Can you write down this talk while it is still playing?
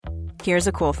Here's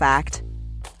a cool fact.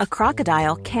 A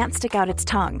crocodile can't stick out its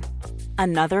tongue.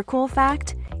 Another cool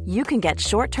fact, you can get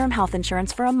short-term health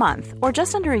insurance for a month or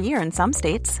just under a year in some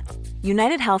states.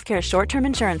 United Healthcare short-term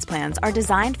insurance plans are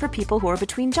designed for people who are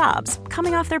between jobs,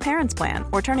 coming off their parents' plan,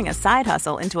 or turning a side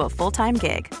hustle into a full-time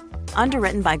gig.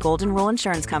 Underwritten by Golden Rule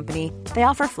Insurance Company, they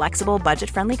offer flexible,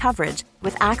 budget-friendly coverage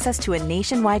with access to a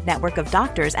nationwide network of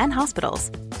doctors and hospitals.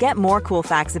 Get more cool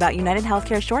facts about United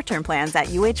Healthcare short-term plans at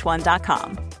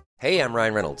uh1.com. Hey, I'm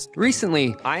Ryan Reynolds.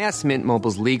 Recently, I asked Mint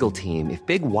Mobile's legal team if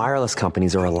big wireless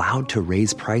companies are allowed to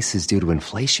raise prices due to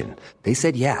inflation. They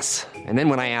said yes. And then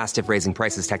when I asked if raising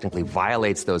prices technically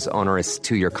violates those onerous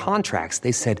two-year contracts,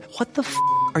 they said, "What the f***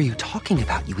 are you talking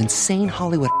about, you insane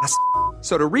Hollywood ass?"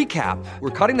 So to recap,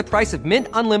 we're cutting the price of Mint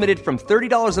Unlimited from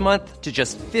 $30 a month to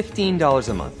just $15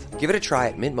 a month. Give it a try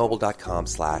at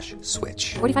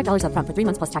mintmobile.com/switch. $45 up front for 3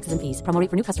 months plus taxes and fees. Promo rate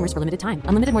for new customers for limited time.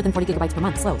 Unlimited more than 40 gigabytes per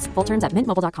month. Slows full terms at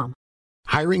mintmobile.com.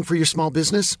 Hiring for your small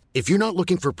business? If you're not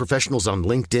looking for professionals on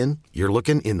LinkedIn, you're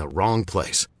looking in the wrong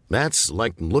place. That's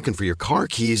like looking for your car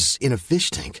keys in a fish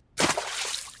tank.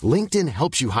 LinkedIn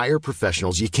helps you hire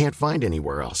professionals you can't find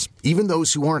anywhere else, even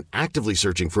those who aren't actively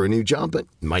searching for a new job but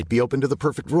might be open to the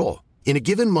perfect role. In a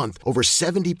given month, over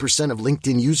 70% of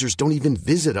LinkedIn users don't even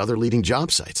visit other leading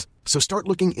job sites. So start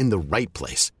looking in the right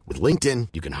place. With LinkedIn,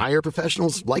 you can hire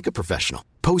professionals like a professional.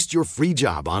 Post your free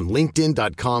job on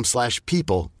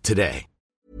linkedin.com/people today.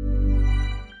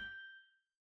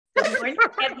 Good morning,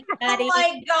 everybody. Oh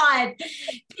my God.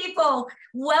 People,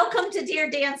 welcome to Dear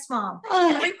Dance Mom.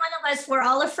 Every one of us, we're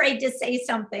all afraid to say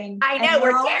something. I know,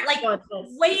 we're all like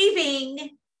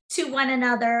waving to one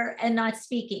another and not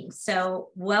speaking. So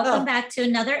welcome back to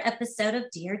another episode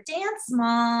of Dear Dance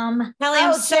Mom. Kelly,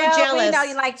 I'm so jealous. We know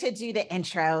you like to do the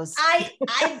intros. I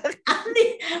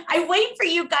wait for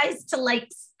you guys to like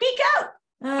speak out.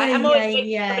 I'm always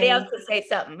waiting for somebody else to say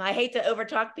something. I hate to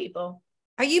overtalk people.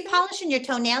 Are you polishing your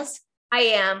toenails? I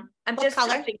am. I'm What just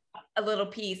color? touching a little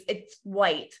piece. It's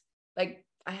white. Like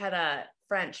I had a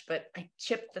French, but I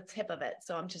chipped the tip of it.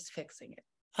 So I'm just fixing it.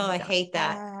 Oh, I hate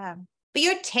that. But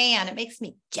you're tan. It makes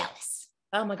me jealous.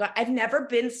 Oh my God. I've never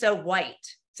been so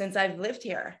white since I've lived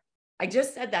here. I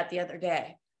just said that the other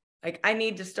day. Like I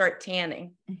need to start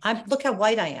tanning. Look how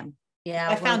white I am. Yeah.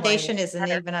 My foundation isn't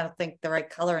even, I don't think, the right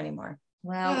color anymore.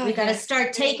 Well, we got to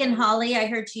start taking, Holly. I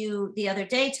heard you the other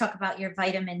day talk about your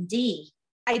vitamin D.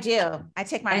 I do. I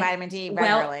take my vitamin D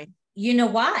regularly. Well, you know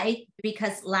why?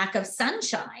 Because lack of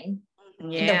sunshine.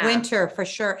 In the winter, for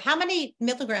sure. How many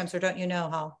milligrams, or don't you know,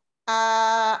 Hal?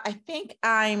 I think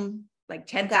I'm like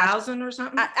 10,000 or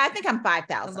something. I think I'm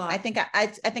 5,000. I think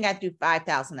I do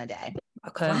 5,000 a day.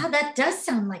 Okay. Wow, that does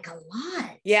sound like a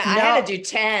lot. Yeah, I had to do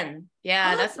 10.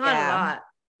 Yeah, that's not a lot.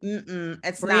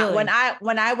 It's not. When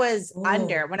I was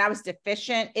when I was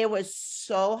deficient, it was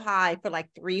so high for like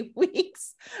 3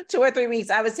 weeks, 2 or 3 weeks.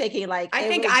 I was taking like, I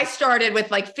think I started with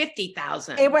like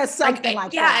 50,000. It was something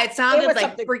like yeah, that. It sounded was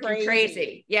like freaking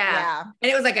crazy. Yeah.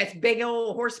 And it was like a big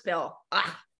old horse pill.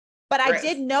 But I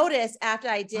did notice after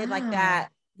I did like that,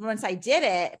 once I did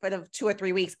it for the 2 or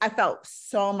 3 weeks, I felt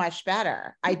so much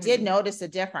better. I did notice a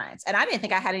difference, and I didn't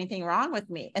think I had anything wrong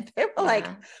with me. And they were like,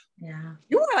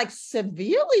 you are like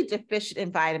severely deficient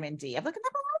in vitamin D. I'm like, I've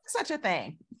never heard of such a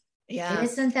thing. Yeah.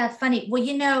 Isn't that funny? Well,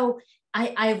 you know,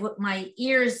 I my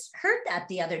ears heard that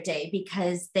the other day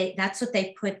because that's what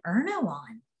they put Erno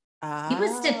on. He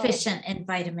was deficient in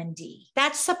vitamin D.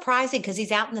 That's surprising because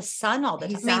he's out in the sun all the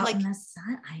time. He's out in the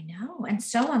sun. I know. And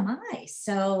so am I.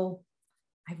 So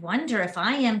I wonder if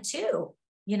I am too.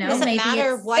 You know, doesn't maybe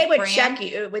matter what they would brand. check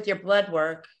you with your blood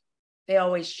work. They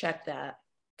always check that.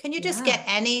 Can you just get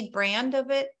any brand of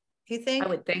it? You think? I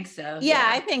would think so. Yeah,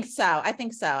 I think so. I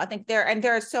think there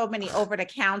are so many over the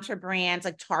counter brands.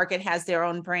 Like Target has their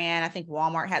own brand. I think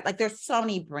Walmart has, like, there's so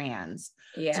many brands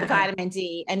to vitamin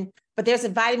D. But there's a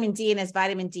vitamin D and there's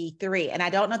vitamin D3. And I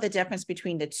don't know the difference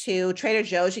between the two. Trader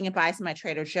Joe's, you can buy some at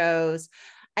Trader Joe's.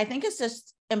 I think it's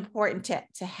just important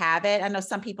to have it. I know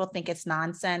some people think it's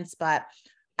nonsense, but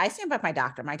I stand by my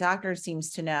doctor. My doctor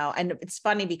seems to know. And it's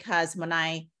funny because when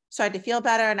I started to feel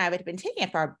better, and I had been taking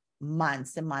it for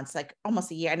months and months, like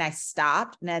almost a year, and I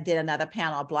stopped and I did another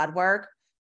panel of blood work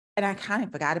and I kind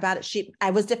of forgot about it.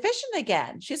 I was deficient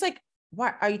again. She's like,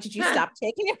 "What did you stop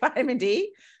taking your vitamin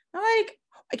D?" I'm like,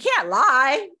 I can't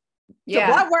lie.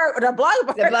 Yeah. The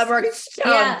blood work is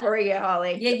showing for you,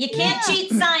 Holly. Yeah, you can't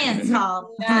cheat science,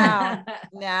 Hall.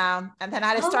 No. And then I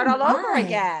had to start all over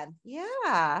again.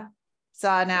 Yeah. So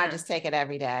now I just take it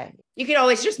every day. You could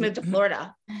always just move to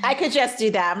Florida. I could just do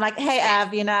that. I'm like, hey,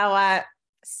 Ev, you know what?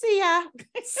 See ya.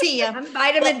 See ya. I'm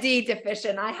vitamin D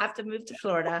deficient. I have to move to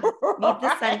Florida. Need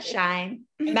the sunshine.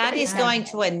 Maddie's going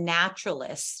to a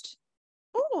naturalist.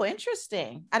 Oh,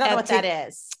 interesting. I don't know what that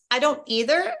is. I don't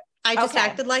either. I just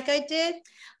acted like I did.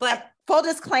 But full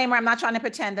disclaimer, I'm not trying to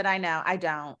pretend that I know. I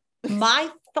don't. My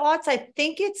thoughts, I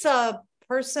think it's a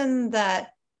person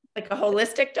that, like a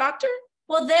holistic doctor?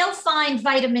 Well, they'll find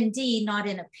vitamin D not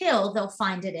in a pill. They'll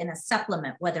find it in a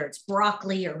supplement, whether it's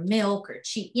broccoli or milk or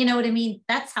cheese. You know what I mean?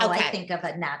 That's how I think of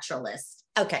a naturalist.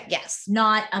 Okay. Yes.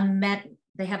 Not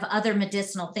they have other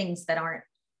medicinal things that aren't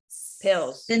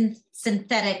pills,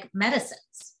 synthetic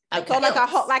medicines. Okay. So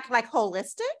like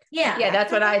holistic? Yeah. Yeah,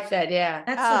 that's what I said. Yeah.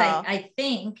 That's what I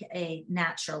think a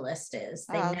naturalist is.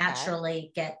 They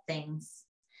naturally get things.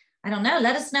 I don't know.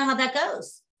 Let us know how that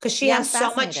goes. Because she has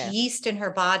so much yeast in her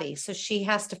body. So she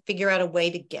has to figure out a way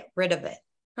to get rid of it.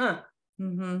 Huh.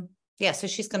 Mm-hmm. Yeah. So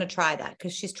she's going to try that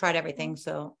because she's tried everything.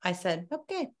 So I said,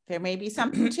 okay, there may be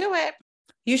something to it.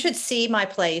 You should see my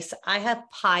place. I have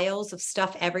piles of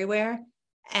stuff everywhere.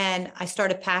 And I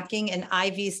started packing, and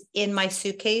Ivy's in my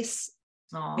suitcase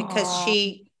because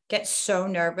she gets so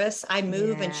nervous. I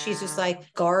move and she's just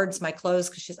like guards my clothes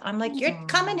because I'm like, you're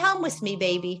coming home with me,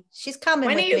 baby. She's coming.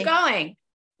 When with are you me. going?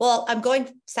 Well, I'm going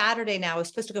Saturday now. I was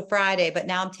supposed to go Friday, but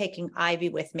now I'm taking Ivy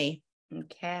with me.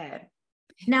 Okay.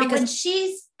 Now, when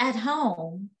she's at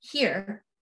home here,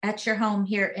 at your home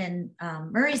here in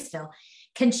Murraysville,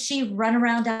 can she run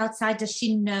around outside? Does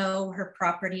she know her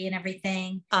property and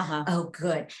everything? Uh-huh. Oh,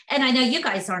 good. And I know you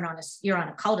guys aren't you're on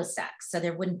a cul-de-sac, so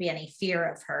there wouldn't be any fear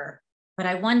of her. But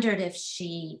I wondered if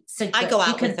I go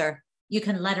out with her. You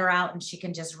can let her out and she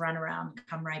can just run around and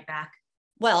come right back.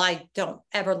 Well, I don't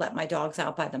ever let my dogs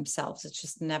out by themselves. It's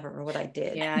just never what I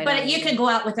did. Yeah, but you can go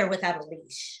out with her without a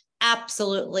leash.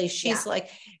 Absolutely. She's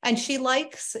and she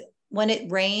likes when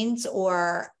it rains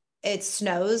or it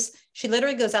snows, she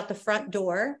literally goes out the front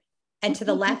door and to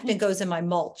the left and goes in my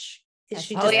mulch.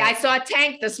 I saw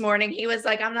Tank this morning. He was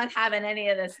like, I'm not having any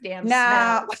of this damn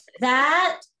snow.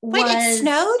 Wait, it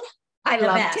snowed? I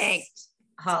love Tank.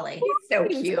 Holly. He's so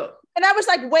cute. And I was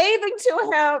like waving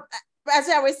to him as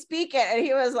I was speaking, and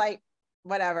he was like,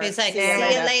 whatever. He's like, see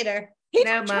you later. He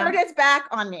turned his back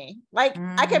on me. Like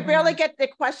I could barely get the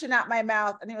question out my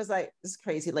mouth. And he was like, this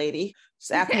crazy lady.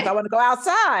 She's asking if I want to go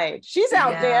outside. She's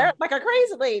out there like a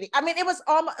crazy lady. I mean, it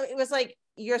was like,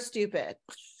 you're stupid.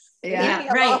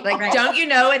 Yeah. Right. Like, don't you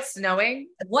know it's snowing?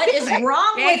 What is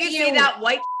wrong with you? See that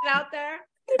white out there?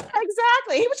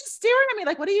 Exactly. He was just staring at me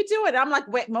like, what are you doing? I'm like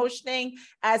motioning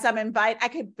as I'm invited. I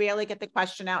could barely get the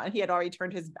question out, and he had already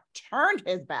turned his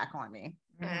back on me.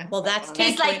 Well, that's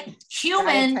he's like,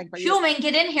 human,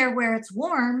 get in here where it's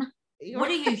warm. What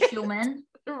are you, human?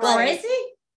 Crazy?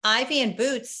 Ivy and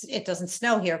Boots, it doesn't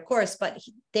snow here, of course, but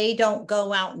they don't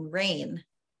go out in rain.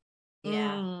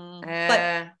 Yeah.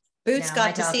 But Boots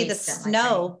got to see the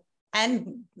snow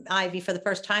and Ivy for the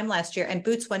first time last year. And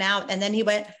Boots went out, and then he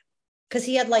went, because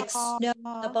he had like snow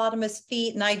on the bottom of his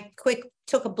feet. And I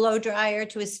took a blow dryer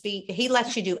to his feet. He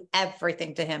lets you do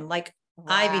everything to him. Like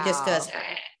Ivy just goes.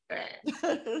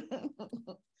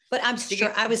 But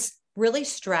I was really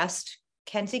stressed.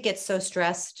 Kenzie gets so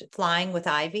stressed flying with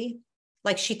Ivy.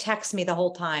 Like she texts me the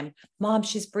whole time, Mom,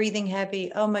 she's breathing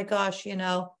heavy. Oh my gosh,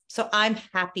 so I'm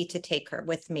happy to take her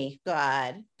with me.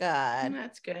 Good.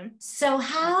 That's good. So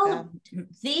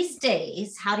these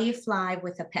days, how do you fly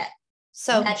with a pet?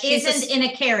 So that isn't in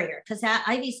a carrier, because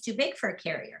Ivy's too big for a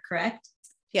carrier, correct?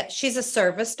 Yeah, she's a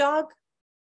service dog.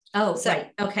 Oh,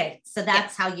 right. Okay. So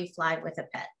that's how you fly with a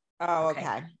pet. Oh,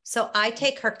 okay. So I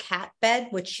take her cat bed,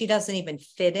 which she doesn't even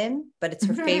fit in, but it's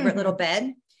her favorite little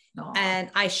bed. Aww. And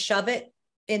I shove it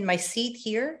in my seat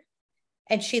here,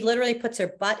 and she literally puts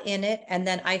her butt in it. And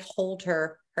then I hold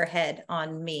her head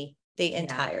on me the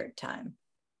entire time.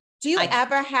 Do you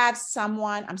ever have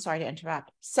someone, I'm sorry to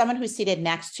interrupt, someone who's seated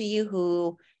next to you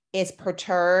who is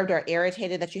perturbed or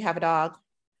irritated that you have a dog?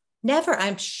 Never.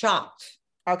 I'm shocked.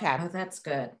 Okay. Oh, that's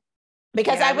good.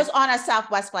 Because I was on a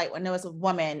Southwest flight when there was a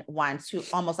woman once who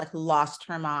almost like lost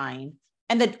her mind.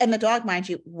 And the dog, mind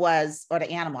you, or the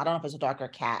animal, I don't know if it was a dog or a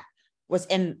cat, was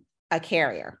in a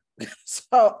carrier.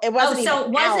 So it wasn't. Oh, so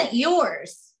it wasn't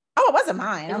yours. Oh, it wasn't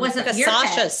mine. It wasn't your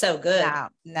Sasha's pet. So good.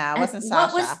 No, it wasn't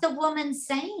Sasha. What was the woman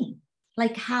saying?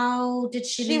 Like, how did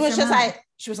she? She was just like,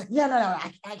 no,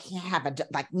 I can't have a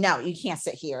like. No, you can't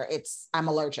sit here. I'm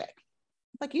allergic.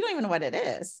 Like, you don't even know what it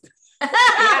is.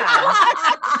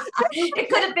 It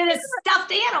could have been a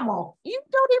stuffed animal. You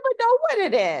don't even know what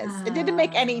it is. It didn't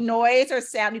make any noise or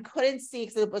sound. You couldn't see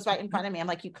because it was right in front of me. I'm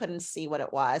like, you couldn't see what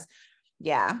it was.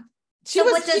 Yeah. So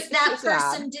what does that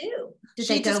person do? Did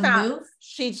they go move?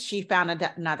 She found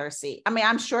another seat. I mean,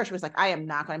 I'm sure she was like, I am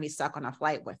not going to be stuck on a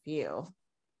flight with you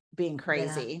being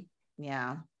crazy.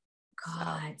 Yeah.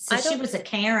 God. So she was a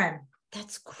Karen.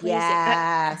 That's crazy.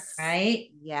 Yes. Right?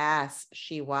 Yes,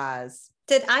 she was.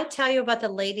 Did I tell you about the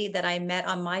lady that I met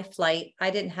on my flight?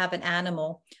 I didn't have an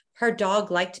animal. Her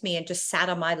dog liked me and just sat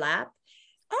on my lap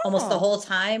almost the whole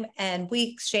time. And we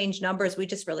exchanged numbers. We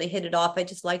just really hit it off. I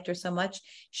just liked her so much.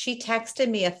 She texted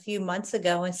me a few months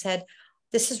ago and said,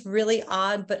 this is really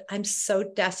odd, but I'm so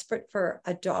desperate for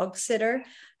a dog sitter.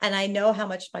 And I know how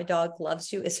much my dog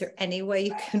loves you. Is there any way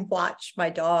you can watch my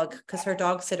dog? Because her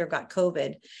dog sitter got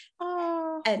COVID.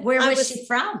 Oh, and where was she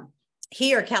from?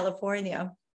 Here,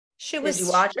 California. Did you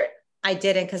watch her? I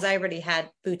didn't, because I already had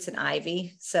Boots and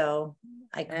Ivy. So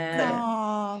I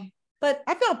couldn't. But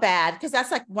I felt bad because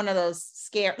that's like one of those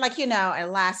scare, like, a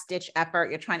last ditch effort.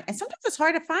 You're trying, and sometimes it's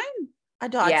hard to find a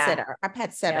dog sitter, a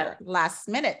pet sitter, last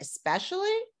minute,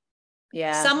 especially.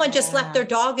 Yeah. Someone just left their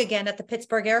dog again at the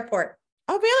Pittsburgh airport.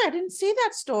 Oh, really? I didn't see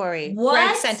that story. What?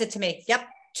 Greg sent it to me. Yep.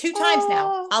 2 times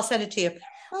now. I'll send it to you.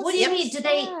 What do you mean?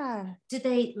 Did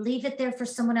they leave it there for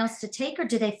someone else to take, or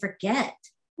did they forget?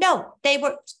 No,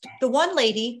 the one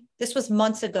lady, this was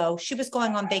months ago. She was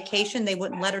going on vacation. They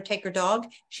wouldn't let her take her dog.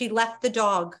 She left the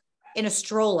dog in a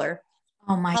stroller.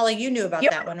 Oh my. Holly, you knew about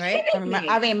that one, right?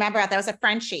 I remember that was a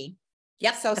Frenchie.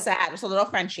 Yep. So sad. It was a little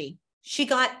Frenchie. She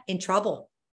got in trouble.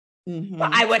 Mm-hmm. Well,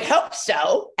 I would hope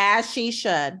so. As she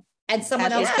should. And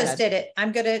someone else just did it.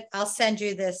 I'll send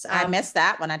you this. I missed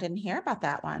that one. I didn't hear about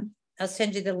that one. I'll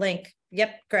send you the link.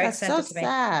 Yep. Greg sent it to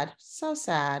me. So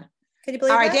sad. Can you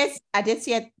believe that? I did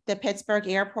see at the Pittsburgh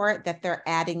airport that they're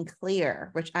adding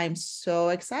Clear, which I'm so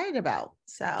excited about.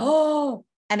 So,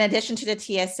 in addition to the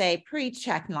TSA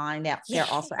pre-check line, they're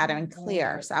also adding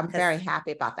Clear. So I'm very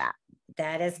happy about that.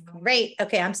 That is great.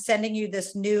 Okay. I'm sending you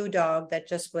this new dog that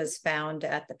just was found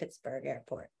at the Pittsburgh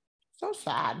airport. So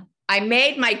sad. I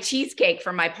made my cheesecake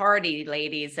for my party,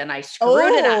 ladies, and I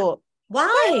screwed it up.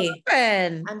 Why?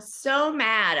 I'm so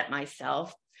mad at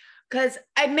myself because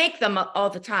I make them all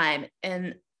the time.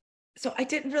 And so I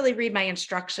didn't really read my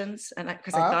instructions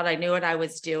because I thought I knew what I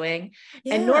was doing.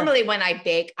 Yeah. And normally when I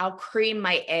bake, I'll cream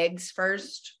my eggs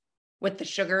first with the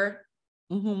sugar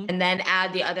and then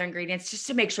add the other ingredients just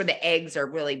to make sure the eggs are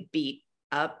really beat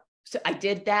up. So I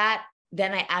did that.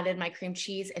 Then I added my cream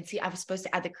cheese, and I was supposed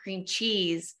to add the cream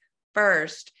cheese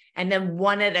first and then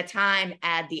one at a time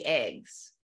add the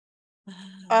eggs.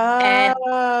 And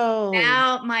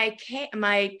now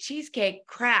my cheesecake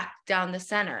cracked down the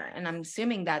center, and I'm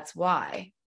assuming that's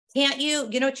why. Can't you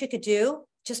know what you could do?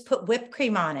 Just put whipped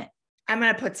cream on it. I'm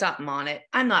going to put something on it.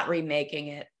 I'm not remaking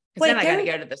it. Then I got to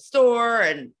go to the store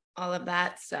and all of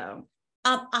that. So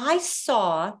I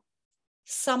saw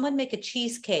someone make a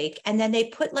cheesecake and then they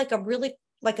put like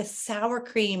a sour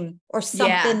cream or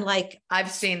something like.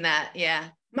 I've seen that. Yeah.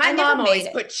 My mom always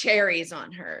put cherries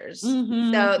on hers.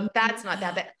 So that's not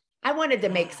that bad. I wanted to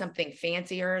make something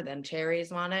fancier than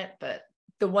cherries on it, but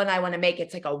the one I want to make,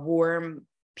 it's like a warm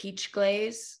peach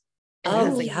glaze.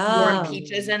 And it has warm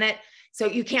peaches in it. So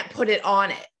you can't put it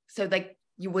on it. So like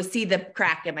you will see the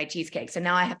crack in my cheesecake. So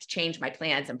now I have to change my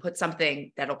plans and put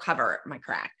something that'll cover my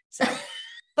crack. So,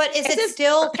 but is it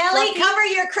still Kelly, cover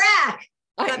your crack?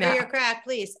 Cover your crack,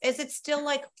 please. Is it still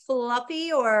like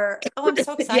fluffy or? Oh, I'm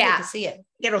so excited to see it.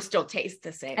 It'll still taste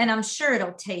the same. And I'm sure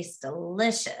it'll taste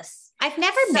delicious. I've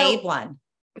never made one.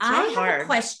 I have a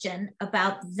question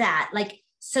about that. Like,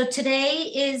 so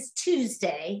today is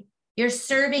Tuesday. You're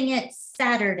serving it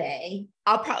Saturday.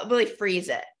 I'll probably freeze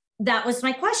it. That was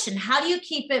my question. How do you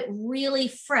keep it really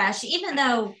fresh, even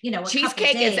though,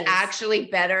 cheesecake is actually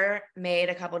better made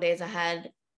a couple days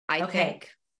ahead, I think.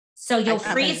 So you'll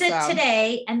freeze it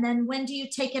today. And then when do you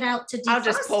take it out to defrost? I'll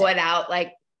just pull it out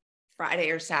like Friday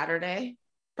or Saturday,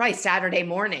 probably Saturday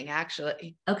morning,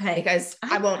 actually. Okay. Because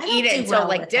I won't eat it until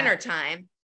like dinner time.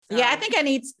 So. Yeah. I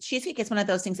think cheesecake is one of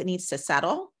those things that needs to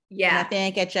settle. Yeah. And I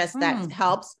think it just, that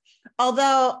helps.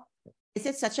 Although, is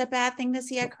it such a bad thing to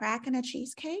see a crack in a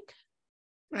cheesecake?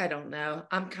 I don't know.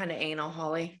 I'm kind of anal,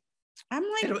 Holly. I'm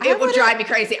like, it would drive me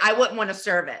crazy. I wouldn't want to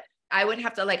serve it. I would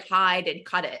have to like hide and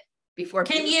cut it before.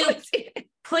 Can you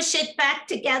push it back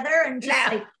together and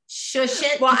just like shush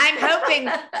it? Well, I'm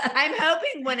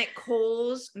hoping when it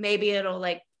cools, maybe it'll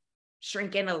like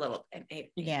shrink in a little bit.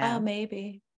 Maybe. Yeah. Oh,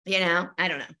 maybe. I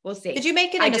don't know. We'll see. Did you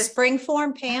make it in a spring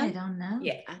form pan? I don't know.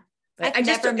 Yeah. But I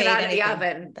just took it out of the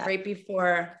oven right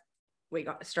before we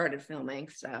started filming.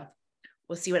 So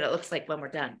we'll see what it looks like when we're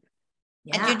done.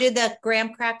 Yeah. And you did the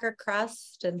graham cracker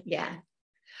crust I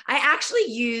actually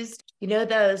used,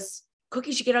 those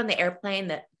cookies you get on the airplane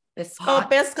that Biscotti. Oh,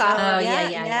 Biscotti. Oh,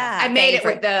 yeah. I made it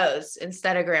with those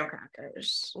instead of graham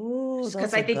crackers. Ooh,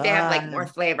 because I think they have like more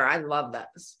flavor. I love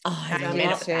those. Oh, I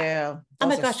do too. Oh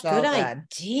my gosh, good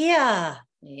idea.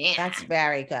 Yeah. That's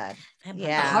very good.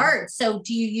 Yeah. Hard. So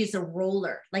do you use a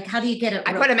roller? Like, how do you get it?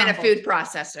 I put them in a food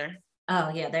processor.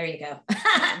 Oh yeah, there you go.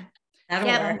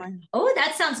 That'll work. Oh,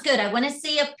 that sounds good. I want to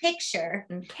see a picture.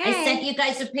 Okay. I sent you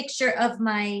guys a picture of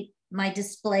my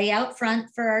display out front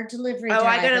for our delivery drivers.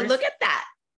 I gotta look at that.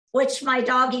 Which my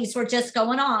doggies were just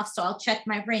going off, so I'll check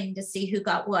my ring to see who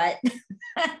got what.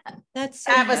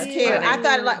 That was cute. I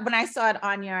thought when I saw it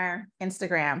on your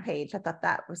Instagram page, I thought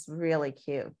that was really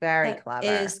cute. Very clever.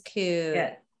 It is cute.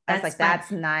 Yeah, I was like,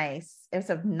 that's nice. It was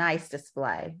a nice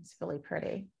display. It's really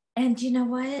pretty. And you know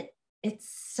what? It's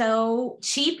so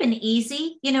cheap and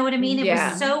easy. You know what I mean? It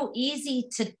was so easy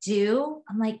to do.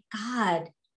 I'm like, God,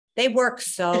 they work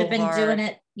so could have been hard. doing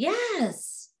it.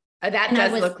 Yes. That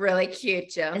does look really cute,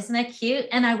 Jill. Isn't that cute?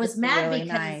 And I was mad really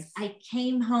because nice. I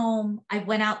came home. I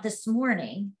went out this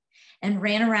morning and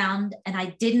ran around, and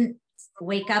I didn't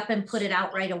wake up and put it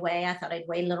out right away. I thought I'd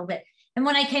wait a little bit. And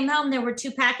when I came home, there were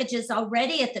 2 packages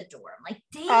already at the door. I'm like,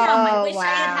 damn, I wish I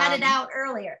had it out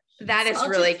earlier. That is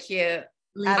really cute.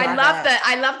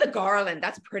 I love the garland.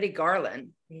 That's pretty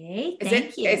garland. Hey,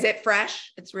 thank you. Is it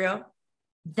fresh? It's real?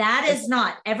 That is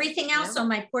not. Everything else on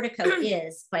my portico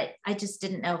is, but I just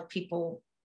didn't know if people.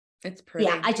 It's pretty.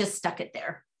 Yeah, I just stuck it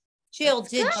there. Jill,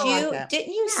 didn't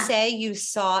you say you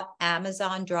saw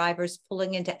Amazon drivers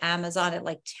pulling into Amazon at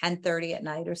like 10:30 at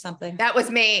night or something? That was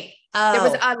me. Oh.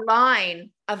 There was a line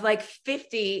of like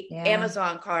 50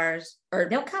 Amazon cars or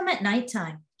they'll come at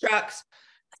nighttime. Trucks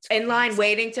in line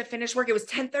waiting to finish work. It was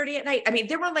 10:30 at night. I mean,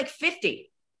 there were like 50.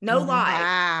 No lie.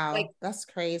 Wow. Like that's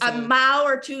crazy. A mile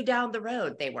or 2 down the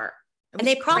road they were. And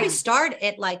they probably start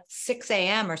at like 6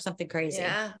 a.m. or something crazy.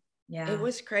 Yeah. It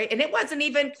was great. And it wasn't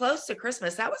even close to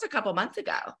Christmas. That was a couple months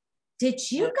ago.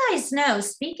 Did you guys know,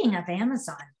 speaking of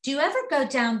Amazon, do you ever go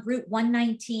down Route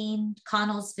 119,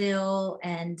 Connellsville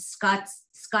and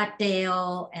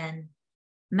Scottsdale and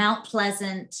Mount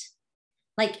Pleasant?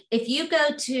 Like if you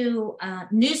go to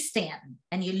Newsstand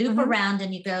and you loop around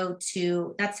and you go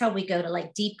to, that's how we go to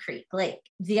like Deep Creek Lake.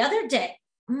 The other day,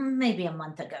 maybe a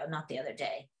month ago, not the other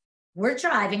day, we're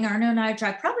driving, Arno and I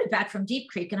drive probably back from Deep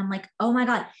Creek. And I'm like, oh my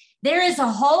God, there is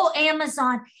a whole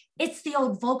Amazon. It's the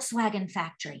old Volkswagen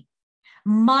factory.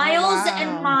 Miles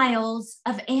and miles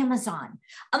of Amazon.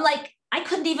 I'm like, I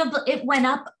couldn't even, it went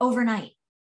up overnight.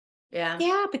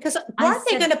 Yeah, because weren't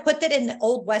they going to put that in the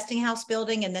old Westinghouse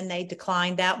building and then they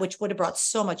declined that, which would have brought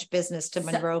so much business to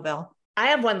Monroeville. I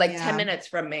have one like 10 minutes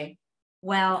from me.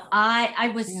 Well,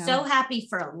 I was so happy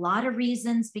for a lot of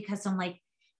reasons because I'm like,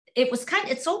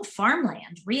 it's old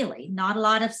farmland, really. Not a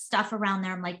lot of stuff around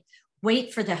there. I'm like,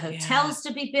 wait for the hotels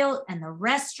to be built and the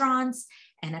restaurants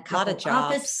and a couple of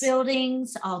office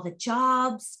buildings, all the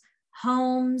jobs,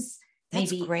 homes,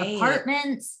 maybe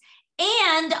apartments.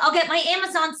 And I'll get my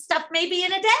Amazon stuff maybe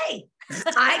in a day.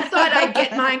 I thought I'd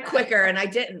get mine quicker and I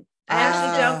didn't. I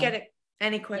actually don't get it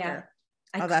any quicker.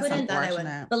 I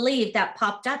couldn't believe that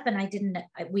popped up and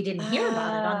we didn't hear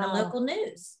about it on the local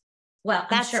news. Well,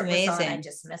 that's sure amazing. I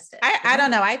just missed it. I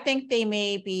don't know. I think they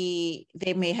may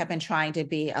have been trying to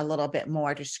be a little bit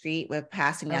more discreet with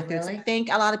passing that through. Really? I think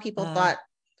a lot of people thought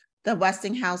the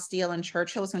Westinghouse deal in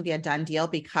Churchill was going to be a done deal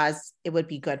because it would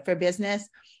be good for business.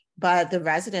 But the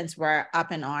residents were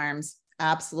up in arms.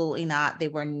 Absolutely not. They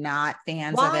were not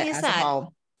fans of it as a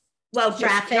whole. Well,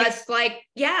 just like, like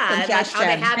how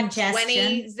they have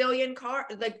 20 zillion cars,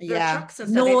 like trucks and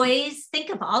stuff. Noise. Think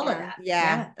of all of that.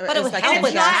 Yeah. But it would help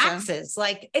with taxes.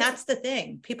 Like, that's the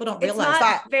thing. People don't realize it's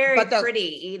not very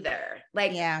pretty either.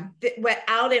 Like,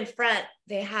 out in front,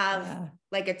 they have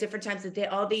like at different times of day,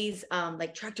 all these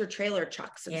like tractor trailer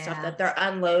trucks and stuff that they're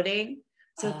unloading.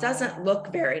 So it doesn't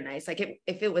look very nice. Like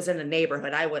if it was in a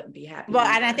neighborhood, I wouldn't be happy. Well,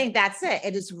 and I think that's it.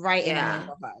 It is right in the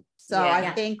neighborhood. So I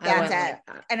think that's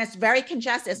it. Like and it's very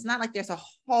congested. It's not like there's a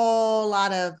whole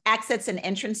lot of exits and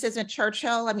entrances in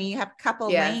Churchill. I mean, you have a couple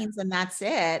of lanes and that's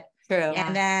it. True.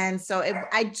 And then, so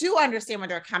I do understand where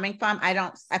they're coming from.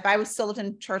 If I was still lived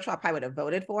in Churchill, I probably would have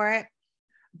voted for it.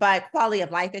 But quality of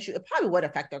life issue, it probably would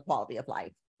affect their quality of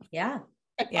life. Yeah.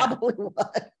 It probably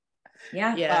would.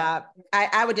 Yeah.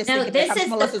 I would just think this is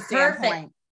the perfect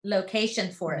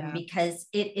location for it because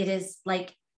it is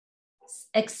like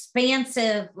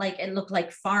expansive, like it looked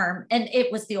like farm, and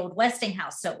it was the old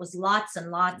Westinghouse, so it was lots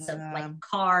and lots of like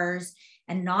cars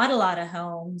and not a lot of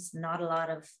homes, not a lot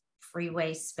of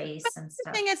freeway space and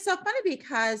stuff. The thing is so funny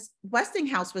because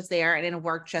Westinghouse was there and it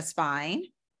worked just fine.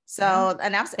 So,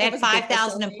 and they had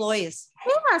 5,000 employees.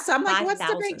 Yeah. So I'm like, 5, what's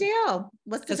the big deal?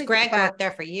 Because Greg worked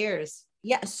there for years.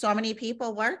 Yeah. So many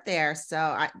people worked there.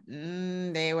 So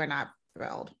they were not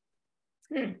thrilled.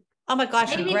 Oh my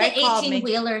gosh. Maybe Greg the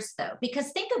 18-wheelers though,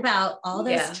 because think about all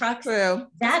those trucks. True.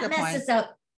 That messes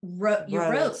up your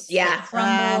roads. Yeah. They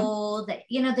crumble.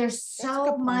 There's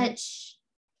so much.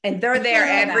 And they're there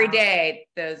every day.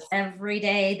 Every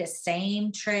day, the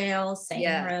same trail,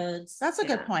 same roads. That's a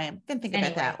good point. Didn't think of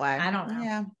it that way. I don't know.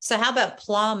 Yeah. So how about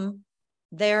Plum?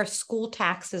 Their school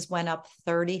taxes went up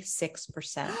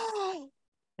 36%.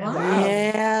 Wow.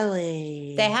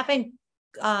 Really? They haven't,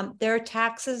 their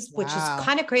taxes, which is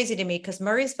kind of crazy to me because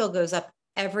Murraysville goes up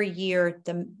every year,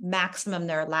 the maximum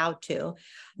they're allowed to.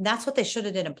 And that's what they should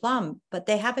have did in Plum, but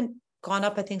they haven't gone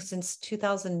up, I think, since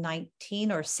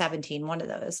 2019 or 17, one of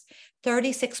those.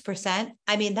 36%.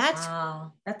 I mean, that's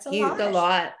a huge. A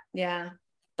lot. Yeah.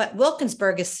 But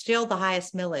Wilkinsburg is still the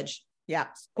highest millage. Yeah.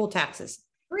 School taxes.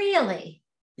 Really?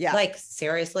 Yeah. Like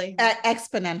seriously?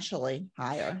 Exponentially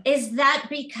higher. Is that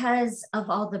because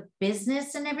of all the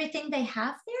business and everything they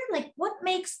have there? Like what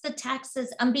makes the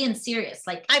taxes, I'm being serious.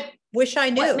 Like I wish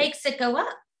I knew. What makes it go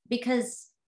up? Because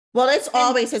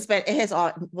Wilkinsburg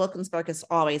has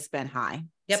always been high.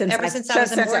 Yep. Ever since I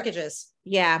was in mortgages.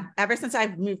 Ever since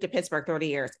I've moved to Pittsburgh 30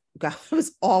 years ago, it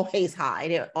was always high.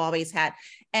 It always had.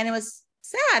 And it was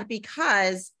sad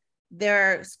because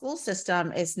their school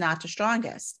system is not the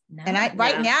strongest. No, and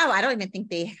right now, I don't even think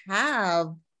they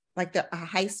have like a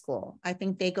high school. I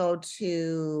think they go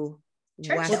to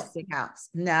Westinghouse.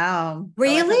 No.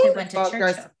 Really?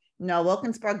 No,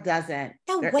 Wilkinsburg doesn't.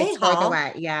 No way,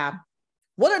 away. Yeah.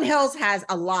 Woodland Hills has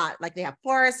a lot. Like they have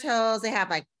Forest Hills. They have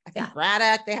I think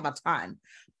Braddock. They have a ton,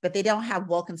 but they don't have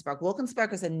Wilkinsburg.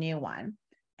 Wilkinsburg is a new one,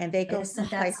 and they go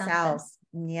someplace else.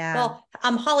 Yeah. Well,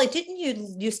 Holly, didn't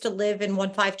you used to live in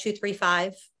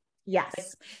 15235?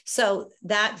 Yes. So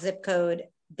that zip code,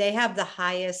 they have the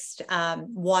highest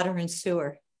water and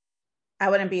sewer. I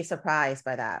wouldn't be surprised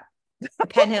by that.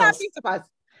 Penn Hills.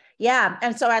 Yeah.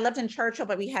 And so I lived in Churchill,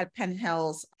 but we had Penn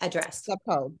Hills address.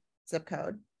 Zip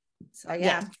code. So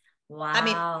yeah. Wow. I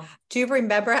mean, do you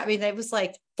remember? I mean, it was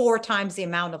like 4 times the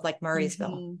amount of like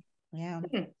Murraysville. Mm-hmm. Yeah.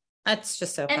 That's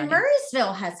just so funny. And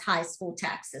Murraysville has high school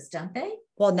taxes, don't they?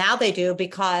 Well, now they do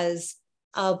because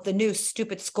of the new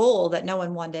stupid school that no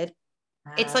one wanted.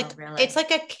 Oh, it's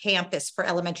like a campus for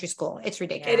elementary school. It's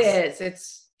ridiculous. It is.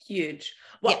 It's huge.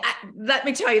 Well, let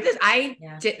me tell you this. I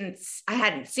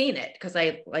hadn't seen it because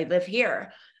I live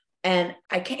here, and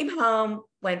I came home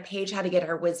when Paige had to get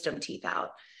her wisdom teeth out,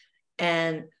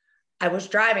 and I was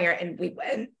driving her, and we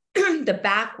went the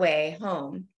back way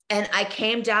home. And I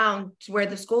came down to where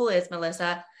the school is,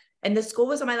 Melissa, and the school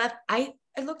was on my left. I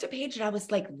looked at Paige and I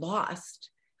was like lost.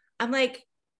 I'm like,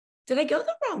 did I go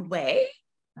the wrong way?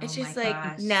 And she's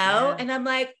like, no. Yeah. And I'm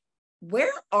like,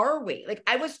 where are we? Like,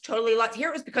 I was totally lost. Here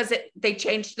it was because they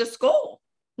changed the school.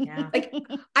 Yeah. Like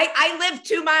I live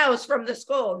 2 miles from the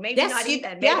school, maybe not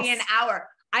even, maybe an hour.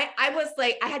 I was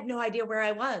like, I had no idea where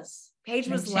I was. Paige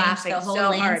was laughing the whole so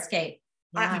landscape.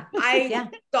 Hard. I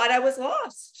thought I was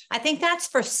lost. I think that's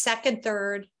for second,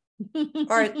 third,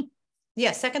 or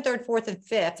second, third, fourth, and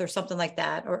fifth, or something like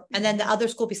that. And then the other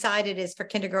school beside it is for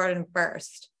kindergarten and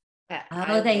first.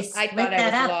 They split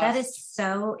that up. Lost. That is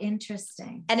so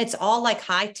interesting. And it's all like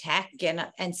high tech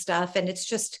and stuff, and it's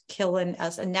just killing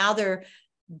us. And now they're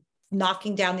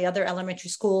knocking down the other elementary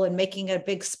school and making a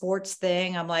big sports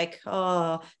thing. I'm like,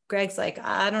 oh, Greg's like,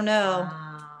 I don't know.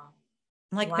 Wow.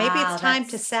 I'm like, maybe it's time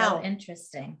to sell. So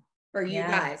interesting for you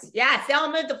guys. Yeah, sell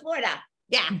and move to Florida.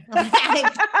 Yeah,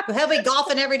 he'll be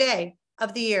golfing every day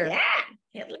of the year. Yeah,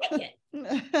 he'll like it.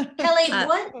 Kelly,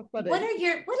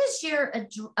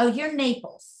 you're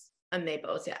Naples. I'm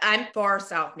Naples. Yeah, I'm far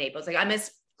south Naples. Like I'm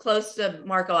as close to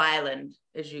Marco Island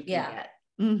as you can get.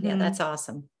 Mm-hmm. Yeah, that's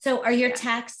awesome. So, are your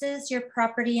taxes, your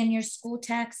property, and your school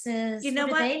taxes? You know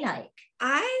what? Are they like?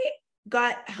 I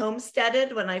got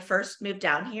homesteaded when I first moved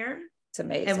down here. It's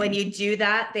amazing. And when you do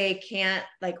that, they can't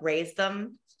like raise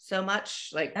them so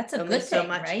much. Like that's a good thing,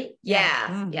 right? Yeah.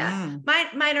 Mm-hmm. Yeah.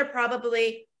 Mine are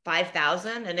probably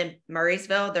 5,000, and in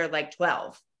Murraysville, they're like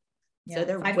 12. Yeah. So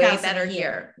they're way better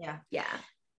here. Yeah. Yeah.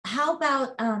 How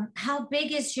about, how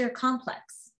big is your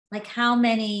complex? Like how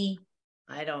many?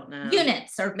 I don't know.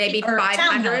 Units or maybe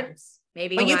 500.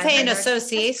 Maybe. Well, you pay an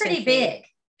association. That's pretty big.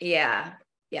 Yeah.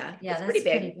 Yeah. Yeah. That's pretty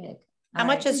big. How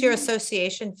much is your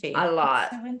association fee? A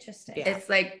lot. That's so interesting. Yeah. It's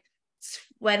like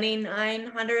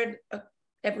 $2,900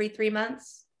 every 3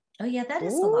 months. Oh yeah, that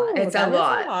is a lot. It's a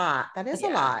lot. That is a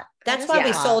lot. That's why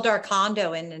we sold our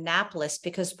condo in Annapolis,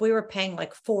 because we were paying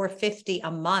like $450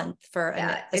 a month for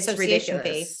an association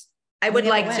fee. I would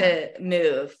like to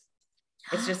move.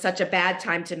 It's just such a bad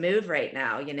time to move right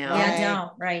now, you know? Yeah,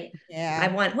 don't. Right. Yeah. I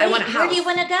want a house. Where do you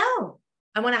want to go?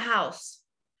 I want a house.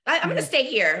 I'm going to stay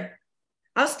here.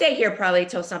 I'll stay here probably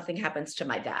till something happens to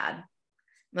my dad. I'm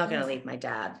not going to leave my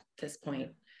dad at this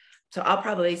point. So I'll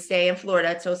probably stay in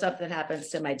Florida till something happens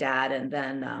to my dad. And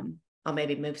then I'll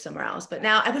maybe move somewhere else. But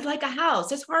now I would like a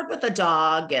house. It's hard with a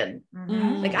dog. And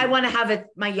like, I want to have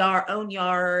my own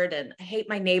yard. And I hate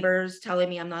my neighbors telling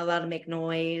me I'm not allowed to make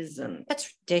noise. And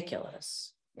That's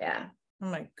ridiculous. yeah. Oh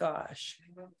my gosh.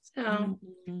 So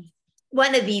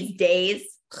one of these days,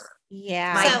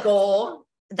 my goal.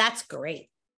 That's great.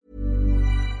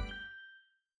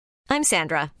 I'm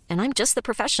Sandra, and I'm just the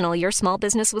professional your small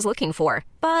business was looking for.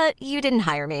 But you didn't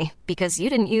hire me because you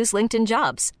didn't use LinkedIn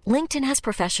Jobs. LinkedIn has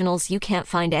professionals you can't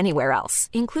find anywhere else,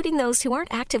 including those who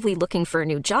aren't actively looking for a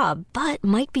new job, but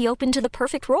might be open to the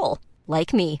perfect role,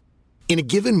 like me. In a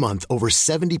given month, over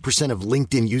 70% of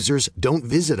LinkedIn users don't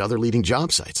visit other leading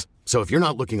job sites. So if you're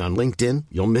not looking on LinkedIn,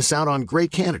 you'll miss out on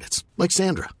great candidates like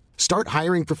Sandra. Start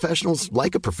hiring professionals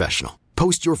like a professional.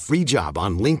 Post your free job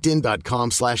on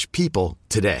linkedin.com/people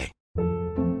today.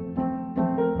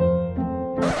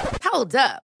 Hold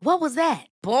up. What was that?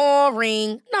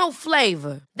 Boring. No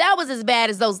flavor. That was as bad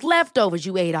as those leftovers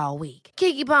you ate all week.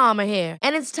 Keke Palmer here,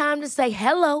 and it's time to say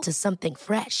hello to something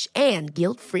fresh and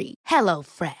guilt-free. Hello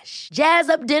Fresh. Jazz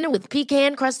up dinner with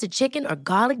pecan-crusted chicken or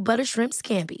garlic butter shrimp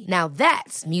scampi. Now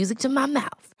that's music to my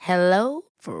mouth. Hello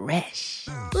Fresh.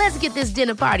 Let's get this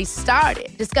dinner party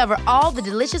started. Discover all the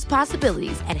delicious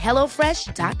possibilities at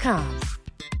hellofresh.com.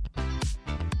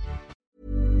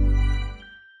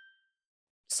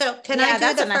 So can I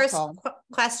do the first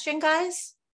question,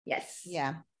 guys? Yes.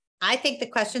 Yeah. I think the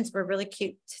questions were really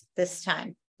cute this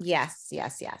time. Yes.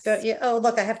 Oh,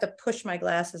 look, I have to push my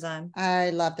glasses on.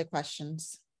 I love the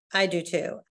questions. I do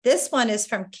too. This one is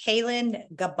from Kaylin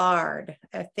Gabbard.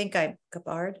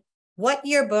 Gabbard. What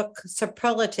yearbook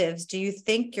superlatives do you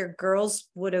think your girls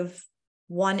would have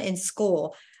won in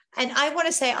school? And I want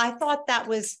to say, I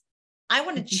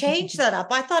want to change that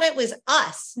up. I thought it was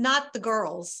us, not the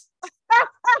girls.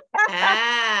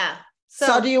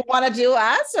 So do you want to do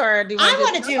us or do you want I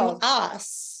want to do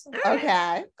us?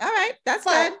 Okay. All right. That's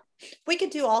good. We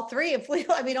could do all three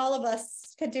all of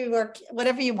us could do or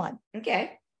whatever you want.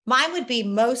 Okay. Mine would be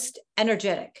most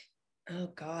energetic. Oh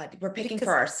God. We're picking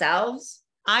for ourselves.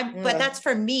 But that's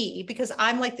for me because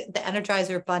I'm like the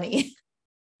Energizer bunny.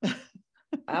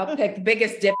 I'll pick the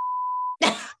biggest dip.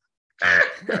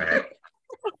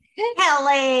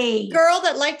 Kelly, girl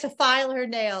that liked to file her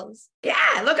nails. Yeah,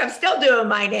 look, I'm still doing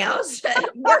my nails. I'm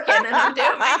working and I'm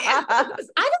doing my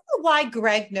nails. I don't know why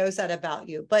Greg knows that about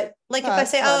you, but like if I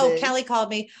say, funny. "Oh, Kelly called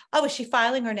me. Oh, is she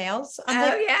filing her nails?" I'm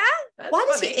like, yeah. That's why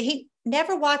funny. Does he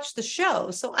never watched the show?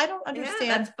 So I don't understand.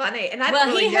 Yeah, that's funny. And I don't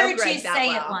really he heard know Greg you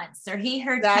say it once, or he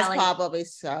heard that's Kelly. Probably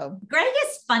so. Greg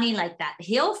is funny like that.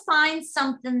 He'll find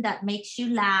something that makes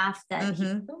you laugh. That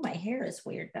my hair is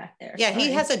weird back there. Yeah, Sorry.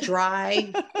 He has a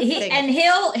dry and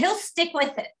he'll stick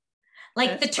with it.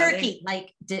 Like that's the turkey, funny.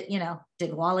 Like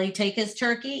did Wally take his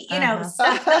turkey?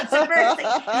 Stuff that's embarrassing.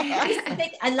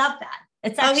 I love that.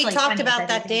 It's actually he talked about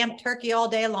that damn turkey all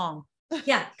day long.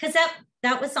 Yeah, because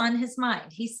that was on his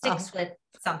mind. He sticks with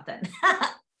something.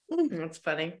 That's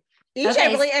funny. EJ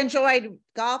really enjoyed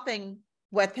golfing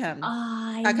with him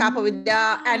a couple of and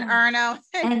Erno.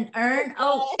 And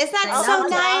Erno. Is that so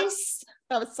nice?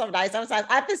 That was so nice. I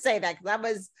have to say that because that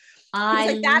was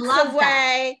that's the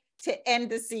way to end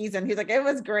the season. He's like, it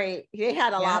was great. He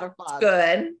had a lot of fun.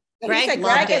 Good.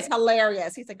 Greg is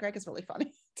hilarious. He said Greg is really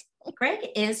funny. Greg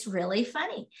is really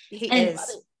funny. He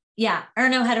is. Yeah,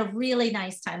 Erno had a really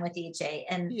nice time with EJ.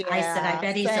 And I said, I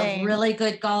bet he's a really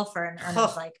good golfer. And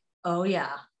Erno's like, oh,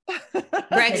 yeah.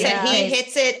 Greg said he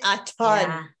hits it a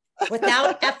ton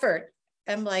without effort.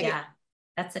 I'm like, yeah,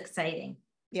 that's exciting.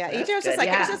 Yeah, EJ was just like,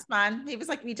 it was just fun. He was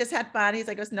like, we just had fun. He's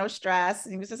like, it was no stress.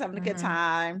 He was just having a good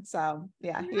time. So,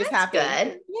 yeah, he was happy.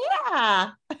 Good.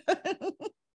 Yeah.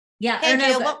 Yeah, hey, Erno.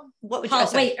 Jill, what would you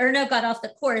say? Erno got off the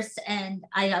course, and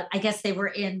I guess they were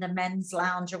in the men's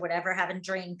lounge or whatever, having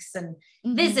drinks and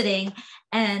visiting.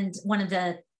 And one of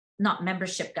the not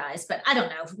membership guys, but I don't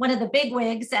know, one of the big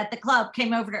wigs at the club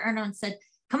came over to Erno and said,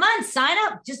 "Come on, sign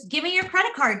up. Just give me your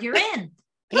credit card. You're in."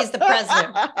 He's the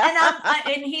president.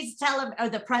 And he's telling,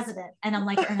 the president. And I'm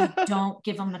like, Erno, don't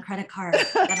give him the credit card.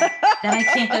 Then I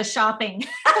can't go shopping.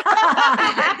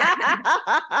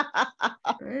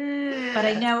 But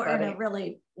I know Erno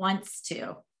really wants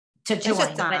to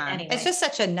join. But anyway. It's just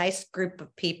such a nice group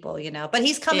of people, but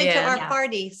he's coming to our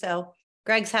party. So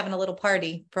Greg's having a little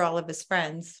party for all of his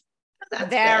friends.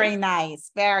 Very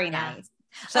nice. Very nice.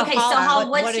 So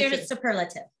what's your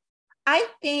superlative? I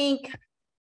think,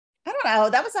 I don't know.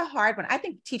 That was a hard one. I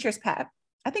think teacher's pet.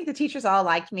 I think the teachers all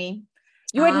liked me.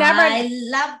 You would never. I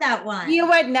love that one. You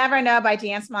would never know by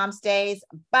Dance Moms days,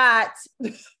 but.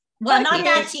 Well, not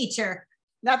that teacher.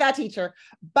 Not that teacher,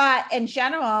 but in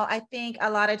general, I think a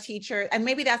lot of teachers, and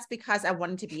maybe that's because I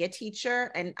wanted to be a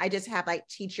teacher and I just have like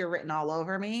teacher written all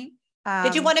over me.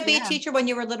 Did you want to be a teacher when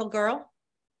you were a little girl?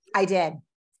 I did.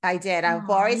 I've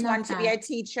always wanted to be a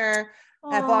teacher.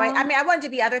 I wanted to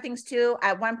be other things too.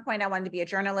 At one point I wanted to be a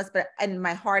journalist, but in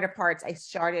my heart of hearts, I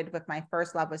started with my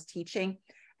first love was teaching.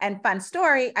 And fun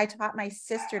story, I taught my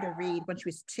sister to read when she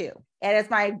was 2. And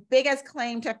it's my biggest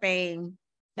claim to fame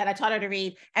that I taught her to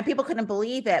read, and people couldn't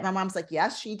believe it. My mom's like,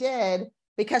 yes, she did,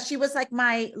 because she was like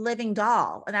my living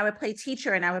doll, and I would play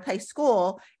teacher and I would play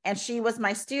school, and she was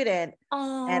my student.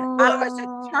 And I was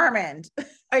determined.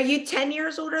 Are you 10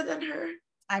 years older than her?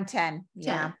 I'm 10.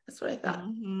 Yeah. That's what I thought.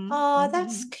 Mm-hmm. Oh,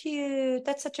 that's cute.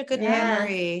 That's such a good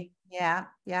memory. Yeah.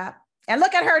 Yeah. And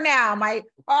look at her now, my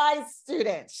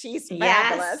student. She's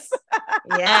fabulous.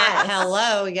 Yeah.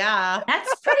 Hello. Yeah.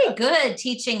 That's pretty good,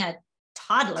 teaching a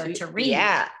toddler to read.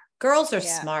 Yeah. Girls are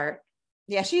smart.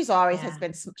 Yeah. She has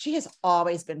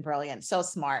always been brilliant. So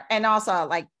smart. And also,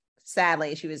 like,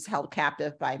 sadly, she was held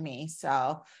captive by me.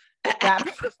 So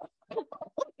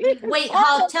wait,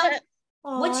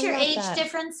 what's your age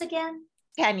difference again?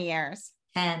 10 years.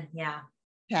 10. Yeah.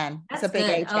 10. That's a big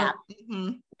age gap.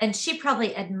 Mm-hmm. And she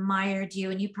probably admired you,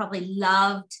 and you probably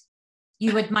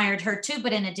you admired her too,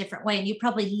 but in a different way. And you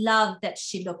probably loved that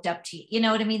she looked up to you. You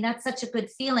know what I mean? That's such a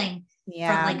good feeling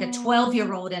from like a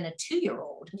 12-year-old and a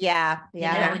 2-year-old. Yeah.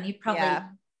 Yeah. You know, and you probably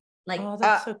oh,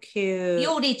 that's so cute.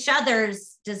 Fueled each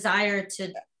other's desire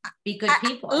to be good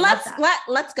people. Let's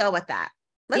go with that.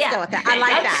 Let's go with that. I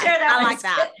like that. Sure I like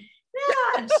that.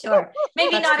 Yeah, I'm sure.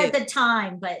 Maybe not at the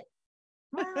time, but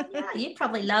you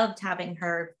probably loved having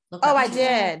her. I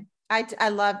did.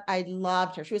 I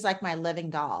loved her. She was like my living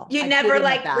doll. You never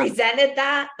like resented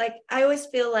that? Like, I always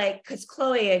feel like, because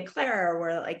Chloe and Clara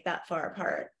were like that far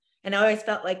apart. And I always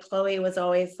felt like Chloe was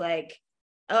always like,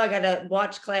 oh, I got to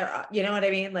watch Clara. You know what I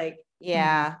mean? Like,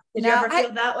 yeah. Did you ever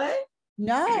feel that way?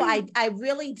 No, I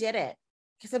really didn't.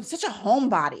 Because I'm such a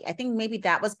homebody. I think maybe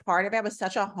that was part of it. I was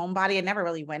such a homebody. I never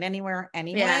really went anywhere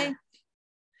anyway. Yeah.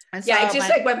 And so just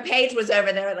like when Paige was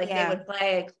over there, like they would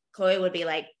play, Chloe would be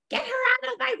like, get her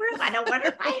out of my room. I don't want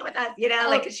her playing with us, you know,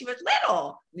 like, cause she was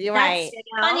little. You're right.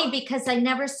 Funny, because I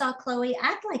never saw Chloe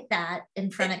act like that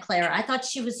in front of Clara. I thought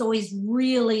she was always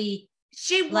really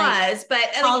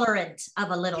tolerant of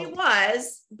a little. She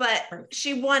was, but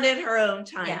she wanted her own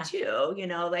time too, you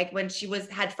know, like when she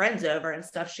had friends over and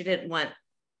stuff, she didn't want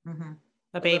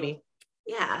a baby.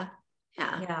 Yeah.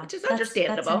 Which is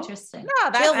understandable. That's interesting.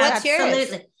 No, Jill, what's yours?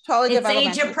 Absolutely. Totally.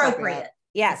 It's age appropriate.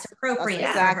 Yes. It's appropriate.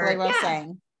 That's exactly what I'm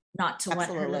saying. Not to want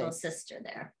her little sister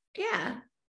there. Yeah.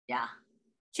 Yeah.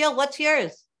 Jill, what's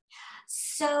yours?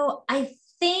 So I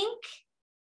think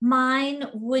mine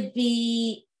would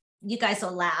be, you guys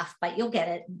will laugh, but you'll get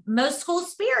it. Most school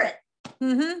spirit.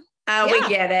 Mm-hmm. Oh, we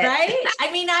get it. Right?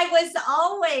 I mean, I was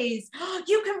always,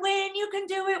 you can win, you can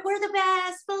do it, we're the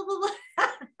best, blah, blah,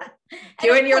 blah.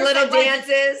 Doing your little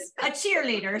dances. A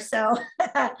cheerleader. So,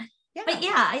 but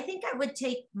I think I would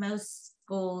take most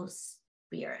school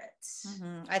spirits.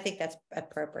 Mm-hmm. I think that's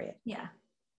appropriate. Yeah.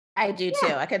 I do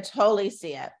too. I could totally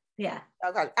see it. Yeah.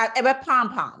 Okay. But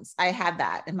pom-poms, I had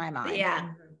that in my mind.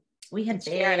 Yeah. We had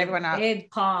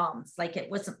big palms, like it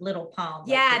wasn't little palms.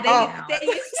 Yeah, they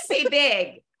used to say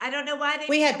big. I don't know why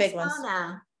we had big ones.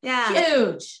 Now. Yeah,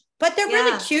 huge, but they're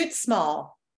really cute,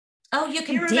 small. Oh, you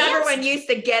can. You remember when you used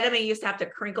to get them and you used to have to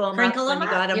crinkle them up when you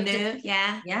got them new?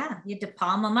 Yeah, you had to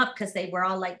palm them up because they were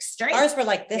all like straight. Ours were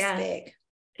like this big.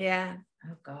 Yeah.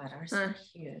 Oh God, ours are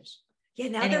huge. Yeah,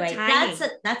 now they're tiny.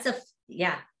 That's a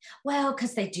well,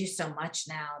 because they do so much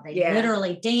now. They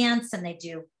literally dance and they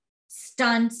do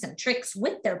stunts and tricks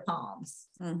with their palms.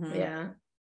 Mm-hmm. Yeah.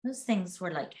 Those things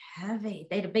were like heavy.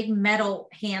 They had a big metal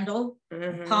handle,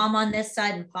 palm on this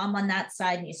side and palm on that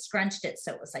side, and you scrunched it.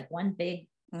 So it was like one big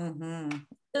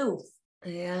oof.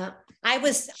 Yeah. I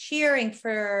was cheering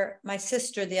for my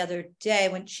sister the other day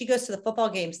when she goes to the football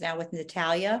games now with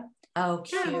Natalia. Oh,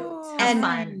 cute. And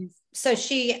fun. So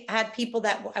she had people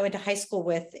that I went to high school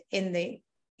with in the,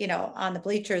 on the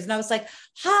bleachers. And I was like,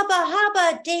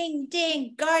 hubba, ding,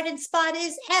 ding, garden spot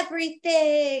is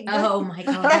everything. Oh my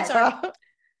God.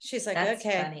 She's like, that's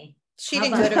okay. Funny. She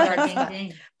didn't go to garden spot.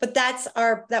 But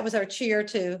that was our cheer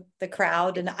to the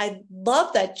crowd. And I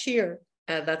love that cheer.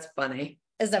 That's funny.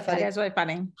 Isn't that funny? That is really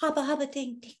funny. Hubba,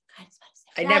 ding, ding, garden spot is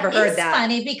I never heard that.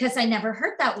 Funny because I never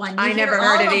heard that one. I never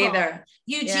heard it either.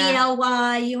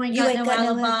 UGLY, you ain't got no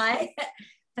alibi.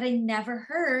 But I never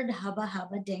heard hubba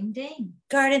hubba ding ding.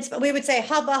 Garden spot. We would say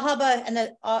hubba hubba, and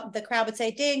the crowd would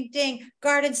say ding ding.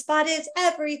 Garden spot is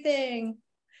everything.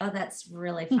 Oh, that's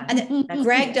really fun. And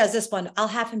Greg does this one. I'll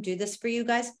have him do this for you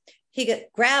guys. He could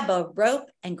grab a rope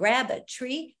and grab a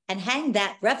tree and hang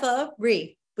that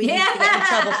referee. We used to get in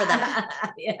trouble for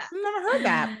that. Yeah, I've never heard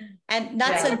that. And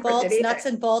nuts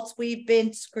and bolts. We've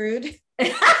been screwed.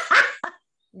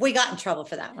 We got in trouble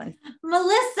for that one.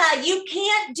 Melissa, you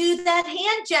can't do that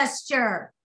hand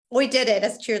gesture. We did it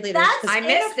as cheerleaders. That's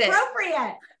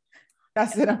inappropriate.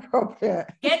 That's inappropriate.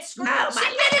 Get screwed. She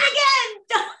did it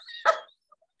again.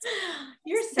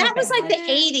 That was like the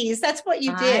 80s. That's what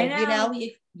you did, you know.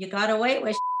 You got away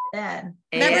with then.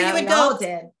 Remember, you would go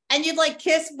and you'd like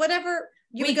kiss whatever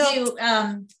you would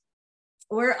go.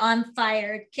 We're on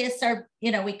fire. Kiss our,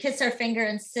 we kiss our finger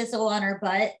and sizzle on our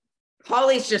butt.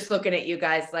 Holly's just looking at you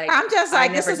guys like, I'm just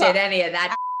like, I never did any of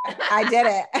that. I did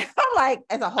it. I'm like,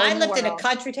 as a whole. I lived in a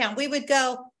country town. We would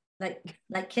go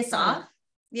like kiss off.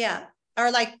 Yeah.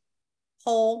 Or like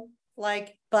whole,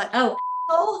 like, but. Oh,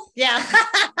 yeah.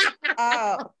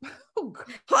 Oh.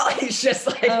 Holly's just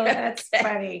like, oh, that's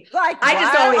funny. Like, I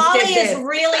just always Holly did this. is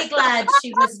really glad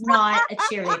she was not a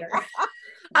cheerleader.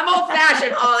 I'm old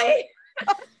fashioned, Holly.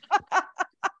 I'm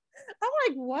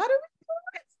like, what are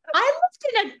we? I lived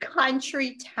in a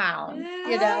country town,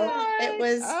 you know, it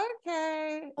was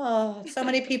okay. Oh, so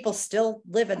many people still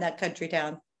live in that country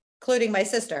town, including my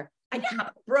sister. I know.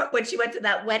 Brooke, when she went to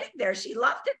that wedding there, she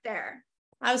loved it there.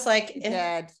 I was like,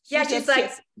 she's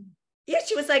like,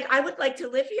 she was like, I would like to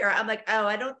live here. I'm like, oh,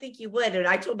 I don't think you would. And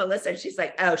I told Melissa, and she's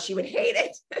like, oh, she would hate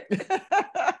it.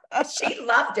 She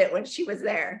loved it when she was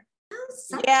there.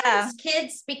 Sometimes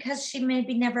kids, because she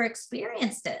maybe never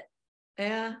experienced it.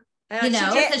 Yeah.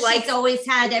 Because she's always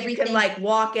had everything. Can like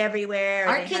walk everywhere.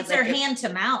 Our kids are hand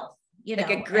to mouth. Like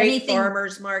a great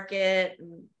farmer's market.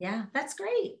 Yeah, that's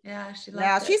great. Yeah,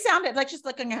 she sounded like, just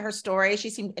looking at her story, she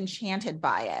seemed enchanted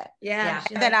by it. Yeah.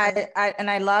 And then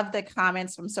I love the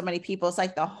comments from so many people. It's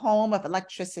like the home of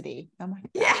electricity. I'm like,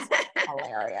 that's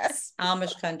hilarious.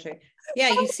 Amish country.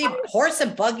 Yeah, you see horse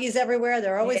and buggies everywhere.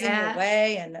 They're always in your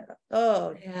way. And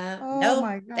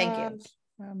my gosh. Thank you.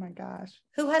 Oh my gosh.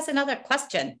 Who has another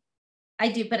question? I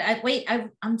do, but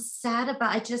I'm sad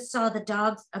about, I just saw the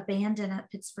dogs abandoned at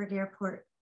Pittsburgh Airport.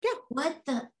 Yeah. What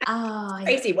the,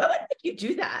 crazy. What would make you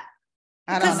do that?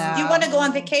 I don't know. You want to go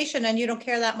on vacation and you don't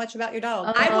care that much about your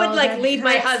dog. I would leave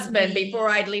my husband before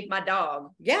I'd leave my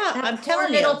dog. Yeah. That I'm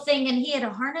telling you. little thing. And he had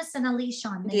a harness and a leash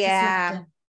on. Yeah.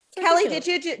 Kelly, did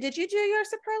you do your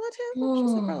superlative?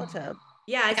 Superlative.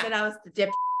 Yeah. I said I was the dip.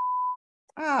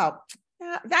 Oh,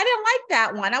 I didn't like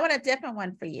that one. I want a different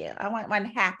one for you. I want one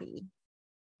happy.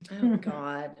 Oh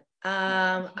God.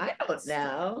 I don't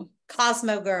know.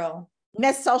 Cosmo girl.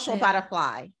 Miss Social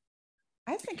Butterfly.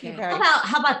 I think you're very.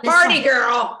 How about this Party one?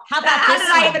 girl? How about How this did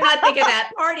one? I even not think of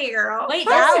that? Party girl. Wait,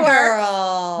 Party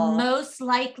girl. Most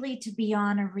likely to be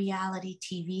on a reality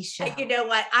TV show. You know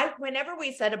what? Whenever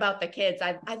we said about the kids,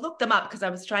 I looked them up because I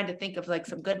was trying to think of like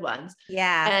some good ones.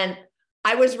 Yeah. And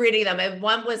I was reading them, and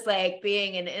one was like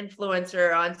being an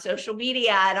influencer on social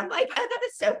media. And I'm like, oh, that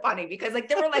is so funny, because like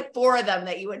there were like 4 of them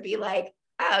that you would be like,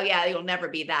 oh yeah, you'll never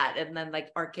be that. And then like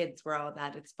our kids were all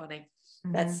that. It's funny.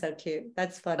 That's so cute.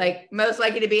 That's funny. Like most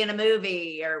likely to be in a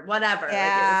movie or whatever.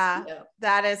 Yeah, like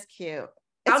that is cute.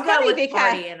 I'll go with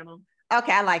party animal.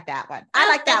 Okay, I like that one. I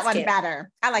like that one better.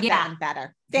 I like that one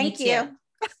better. Thank you.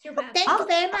 Thank you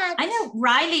very much. I know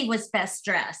Riley was best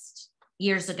dressed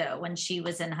years ago when she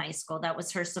was in high school. That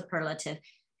was her superlative.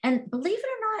 And believe it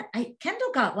or not,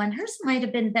 Kendall got one. Hers might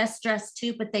have been best dressed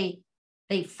too, but they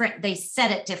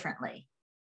said it differently.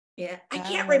 Yeah, I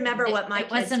can't remember what my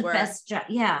kids wasn't were. Best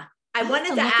dressed. Yeah, I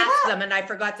wanted to ask them and I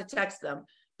forgot to text them.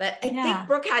 But I think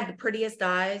Brooke had the prettiest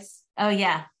eyes. Oh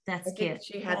yeah, that's cute.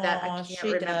 She had that. I can't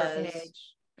remember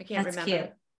Paige. I can't remember.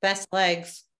 Cute. Best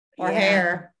legs or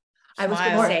hair. I was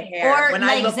going to say hair. Or when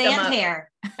legs I looked and them up.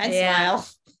 hair. And smile.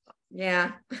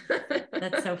 Yeah.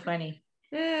 That's so funny.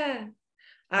 Yeah.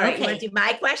 All right. You want to do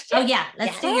my question? Oh yeah.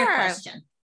 Let's do your question.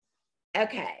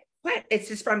 Okay. It's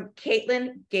just from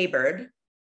Caitlin Gabbard.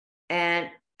 And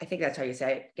I think that's how you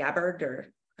say it. Gabbard,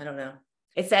 or I don't know.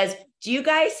 It says, do you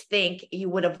guys think you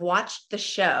would have watched the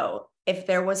show if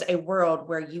there was a world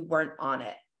where you weren't on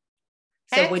it?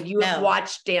 So would you have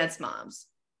watched Dance Moms?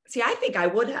 See, I think I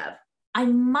would have. I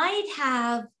might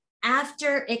have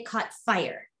after it caught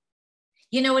fire.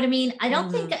 You know what I mean? I don't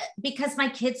think, because my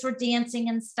kids were dancing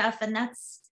and stuff, and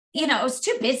that's I was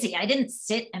too busy. I didn't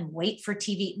sit and wait for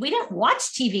TV. We didn't watch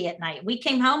TV at night. We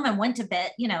came home and went to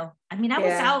bed. I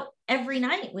was out every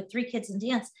night with 3 kids and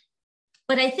dance.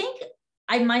 But I think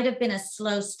I might have been a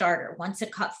slow starter. Once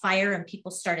it caught fire and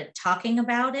people started talking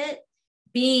about it,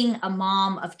 being a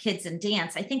mom of kids and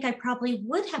dance, I think I probably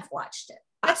would have watched it.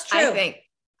 That's true.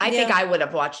 I think I would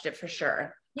have watched it for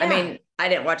sure. Yeah. I mean, I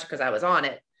didn't watch it because I was on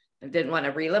it and didn't want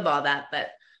to relive all that,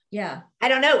 but yeah, I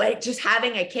don't know. Like just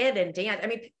having a kid and dance. I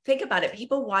mean, think about it.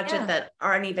 People watch it that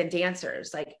aren't even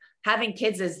dancers. Like having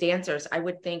kids as dancers, I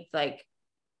would think like,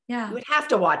 you would have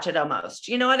to watch it almost.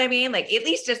 You know what I mean? Like at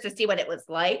least just to see what it was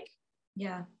like.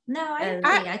 Yeah. No,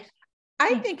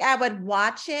 I think I would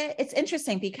watch it. It's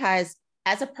interesting because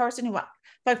as a person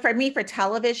but for me, for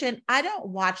television, I don't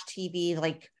watch TV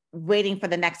like waiting for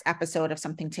the next episode of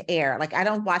something to air. Like I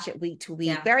don't watch it week to week.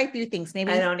 Yeah. Very few things.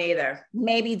 Maybe I don't either.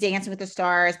 Maybe Dancing with the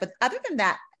Stars, but other than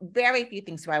that, very few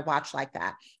things do I watch like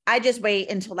that. I just wait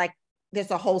until like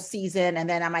there's a whole season, and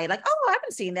then I might like, oh, I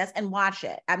haven't seen this, and watch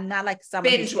it. I'm not like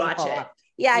someone binge watch it.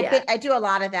 Yeah, I do a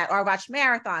lot of that. Or I watch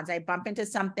marathons. I bump into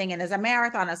something, and there's a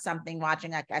marathon of something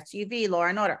watching like SUV, Law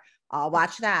and Order. I'll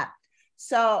watch that.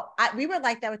 So we were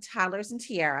like that with Toddlers and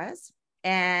Tiaras.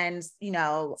 And,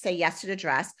 Say Yes to the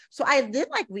Dress. So I did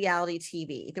like reality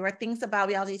TV. There were things about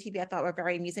reality TV I thought were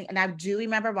very amusing. And I do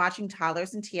remember watching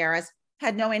Toddlers and Tiaras.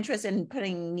 Had no interest in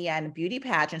putting Nia in beauty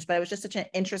pageants, but it was just such an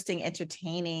interesting,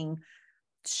 entertaining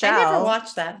show. I never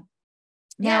watched that.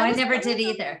 No, I never did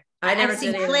either. I've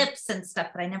seen clips and stuff,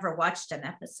 but I never watched an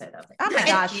episode of it. Oh my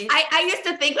gosh. I used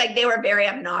to think like they were very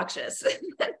obnoxious.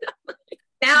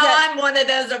 Now I'm one of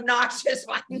those obnoxious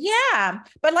ones. Yeah.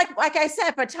 But like I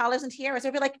said, for Toddlers and Tiaras,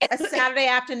 it'd be like a Saturday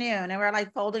afternoon and we're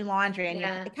like folding laundry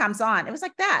and it comes on. It was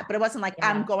like that, but it wasn't like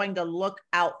I'm going to look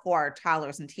out for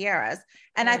Toddlers and Tiaras.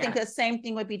 And I think the same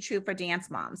thing would be true for Dance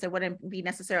Moms. It wouldn't be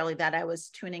necessarily that I was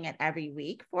tuning in every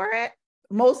week for it,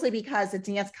 mostly because the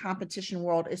dance competition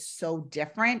world is so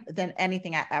different than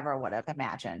anything I ever would have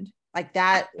imagined. Like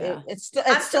that, it's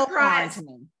still foreign to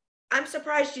me. I'm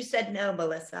surprised you said no,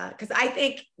 Melissa, because I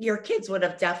think your kids would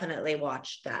have definitely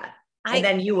watched that. And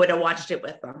then you would have watched it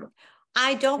with them.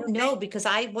 I don't know because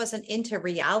I wasn't into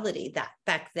reality that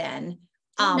back then.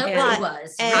 Nobody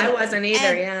was. I wasn't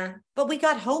either, But we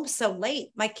got home so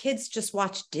late. My kids just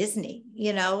watched Disney,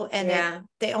 and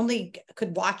they only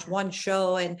could watch one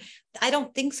show. And I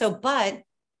don't think so. But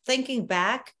thinking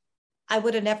back, I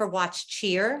would have never watched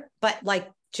Cheer. But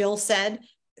like Jill said,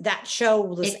 that show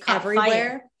was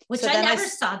everywhere. Which I never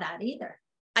saw that either.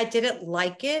 I didn't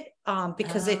like it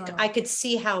because I could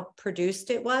see how produced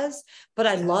it was, but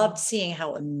I loved seeing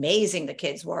how amazing the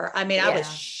kids were. I mean, I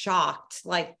was shocked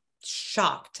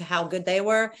how good they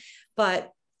were,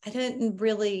 but I don't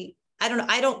know.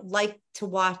 I don't like to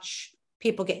watch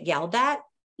people get yelled at.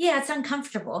 Yeah, it's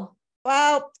uncomfortable.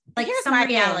 Well, like some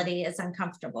reality is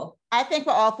uncomfortable. I think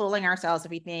we're all fooling ourselves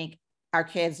if we think our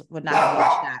kids would not have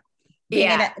watched that.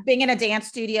 Being in a dance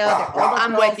studio,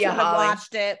 I'm with you, Holly.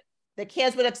 Watched it. The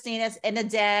kids would have seen us in the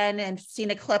den and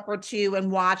seen a clip or two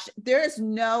and watched. There is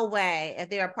no way if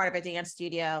they are part of a dance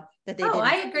studio that they.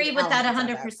 I agree with that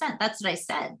 100%. That's what I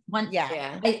said.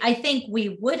 I think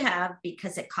we would have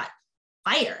because it caught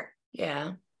fire.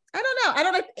 Yeah. I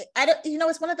don't know.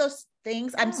 It's one of those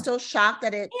things. I'm still shocked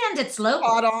that it's local.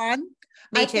 Caught on.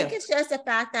 I think it's just the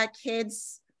fact that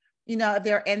kids, if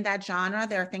they're in that genre,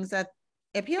 there are things that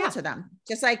appeal to them.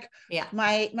 Just like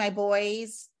my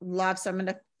boys love some of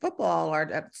the football or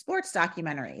the sports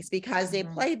documentaries because they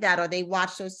played that or they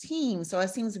watch those teams. So it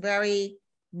seems very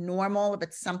normal if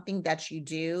it's something that you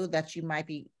do that you might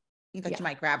you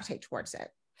might gravitate towards it.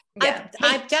 Yeah.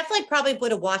 I definitely probably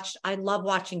would have watched. I love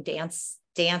watching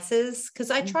dances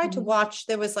because I tried to watch.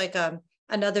 There was like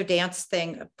another dance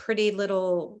thing, not Pretty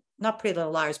Little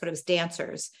Liars, but it was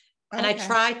Dancers. And I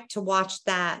tried to watch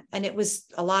that and it was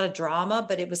a lot of drama,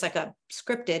 but it was like a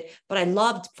scripted, but I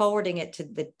loved forwarding it to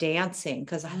the dancing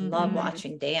because I love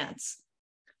watching dance.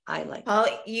 I like. Oh,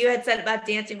 you had said about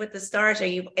Dancing with the Stars.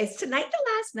 Is tonight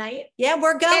the last night? Yeah,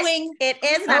 we're going. It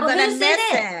is. I'm going to miss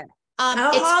it.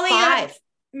 It's Holly, 5.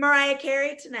 Mariah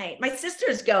Carey tonight. My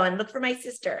sister's going. Look for my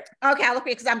sister. Okay, I'll look for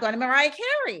you because I'm going to Mariah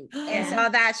Carey. And so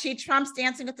that she trumps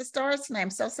Dancing with the Stars tonight. I'm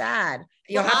so sad.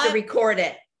 You'll have to record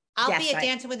it. I'll be at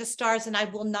Dancing with the Stars and I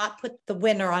will not put the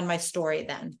winner on my story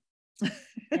then.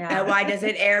 Why does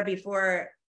it air before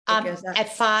it goes up?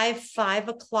 At 5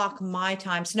 o'clock my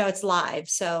time. So no, it's live.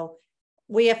 So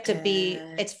we have to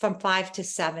it's from 5 to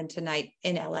 7 tonight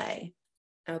in LA.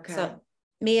 Okay. So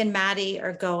me and Maddie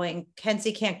are going.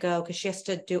 Kenzie can't go because she has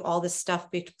to do all this stuff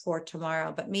before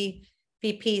tomorrow. But me,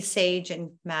 VP, Sage,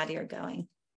 and Maddie are going.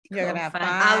 You're going to have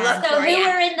fun. So who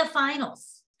are in the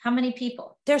finals? How many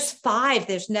people? There's 5.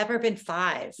 There's never been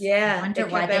 5. Yeah. I wonder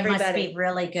why they must be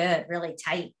really good, really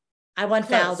tight. I want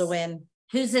Val to win.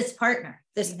 Who's his partner?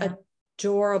 This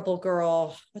adorable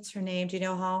girl. What's her name? Do you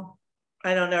know how?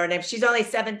 I don't know her name. She's only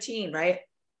 17, right?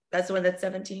 That's the one that's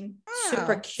 17. Oh.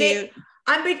 Super cute.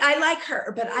 I like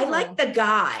her, but I like the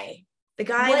guy. The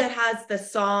guy that has the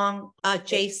song.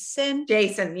 Jason.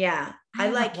 Jason, yeah. I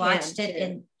like watched him it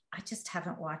and I just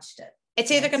haven't watched it. It's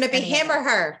either going to be him or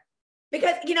her.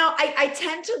 Because, I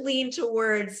tend to lean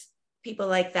towards people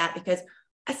like that because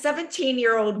a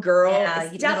 17-year-old girl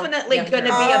is definitely going to be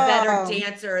a better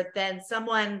dancer than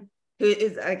someone who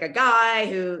is like a guy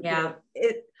who,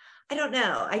 I don't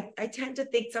know. I tend to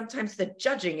think sometimes the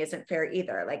judging isn't fair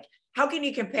either. Like, how can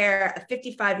you compare a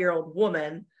 55-year-old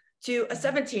woman to a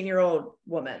 17-year-old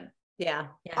woman? Yeah.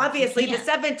 Obviously, the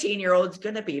 17-year-old is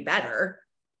going to be better,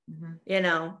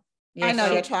 I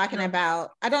know you're talking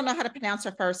about. I don't know how to pronounce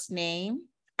her first name.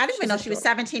 I didn't even know she was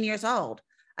 17 years old.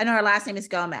 I know her last name is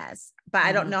Gomez, but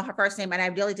I don't know her first name. And I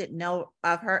really didn't know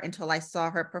of her until I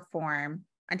saw her perform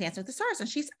on Dancing with the Stars. And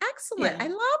she's excellent. I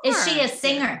love her. Is she a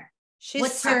singer?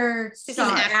 What's her She's an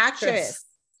actress.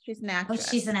 She's an actress.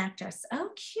 Oh, she's an actress. Oh,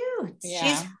 cute.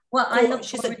 Yeah.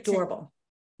 She's adorable.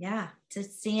 To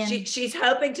seeing. She's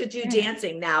hoping to do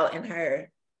dancing now in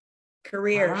her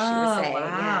career, she was saying.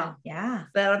 Wow. Yeah.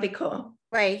 That'll be cool.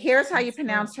 Wait, here's how you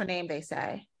pronounce her name, they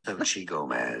say. Xochitl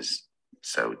Gomez.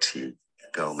 Xochitl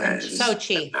Gomez.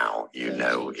 Xochitl. Now you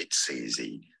know it's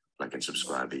easy. Like and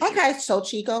subscribe. Okay,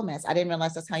 Xochitl Gomez. I didn't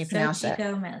realize that's how you pronounce it.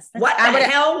 Gomez. What the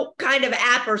hell kind of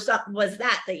app or something was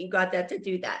that you got that to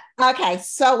do that? Okay,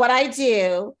 so what I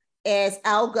do is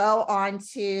I'll go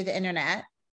onto the internet.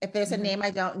 If there's a name I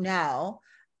don't know,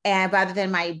 and rather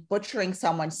than my butchering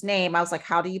someone's name, I was like,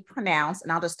 how do you pronounce?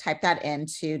 And I'll just type that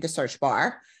into the search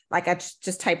bar. Like I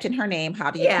just typed in her name. How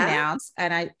do you pronounce?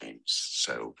 And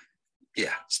so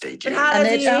stay tuned. And how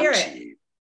does he hear it?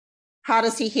 How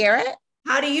does he hear it?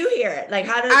 How do you hear it? Like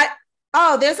how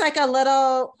does there's like a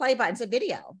little play button. It's a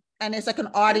video and it's like an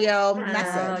audio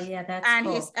message. Oh yeah, that's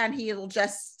cool. He'll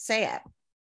just say it.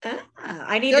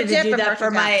 I needed to do that for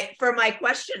my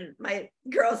question, my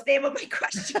girl's name of my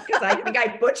question, because I think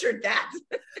I butchered that.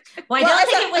 Well, I don't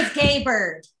think it was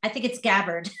Gaybird. I think it's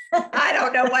Gabbard. I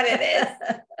don't know what it is,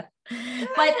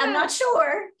 but I'm not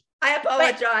sure. I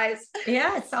apologize.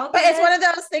 It's all good. But it's one of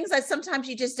those things that sometimes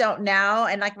you just don't know.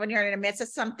 And like when you're in the midst of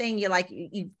something, you like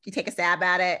you take a stab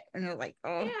at it and you're like,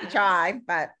 you try,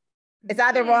 but it's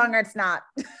either wrong or it's not.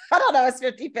 I don't know. It's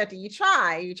 50-50. You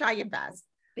try your best.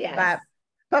 Yeah.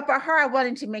 But for her, I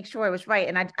wanted to make sure it was right.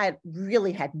 And I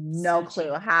really had no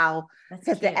clue how,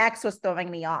 because the ex was throwing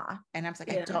me off. And I was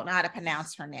like, I don't know how to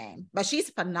pronounce her name, but she's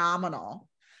phenomenal.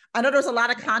 I know there was a lot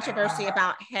of controversy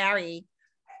about Harry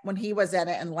when he was in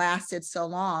it and lasted so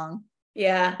long.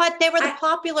 Yeah. But they were the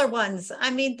popular ones. I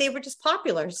mean, they were just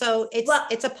popular. So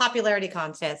it's a popularity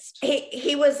contest.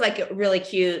 He was like really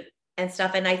cute and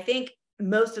stuff. And I think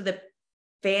most of the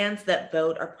fans that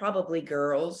vote are probably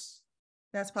girls.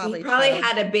 That's probably he probably true.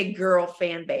 had a big girl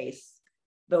fan base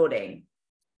voting.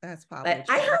 That's probably but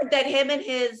true. I heard that him and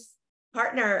his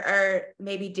partner are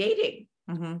maybe dating.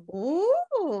 Mm-hmm.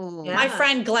 Ooh. Yeah. My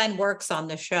friend Glenn works on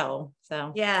the show.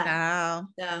 So I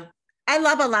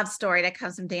love a love story that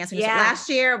comes from dancing. Yeah. Last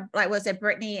year, was it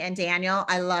Brittany and Daniel?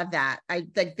 I love that. I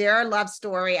like their love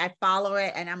story. I follow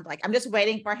it and I'm like, I'm just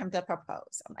waiting for him to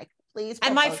propose. I'm like, please.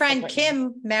 And my friend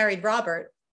Kim married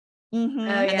Robert. Mm-hmm.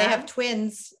 And they have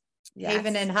twins. Yes.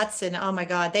 Haven and Hudson. Oh my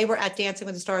God. They were at Dancing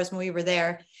with the Stars when we were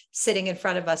there sitting in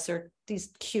front of us. They're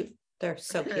these cute. They're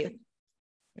so cute.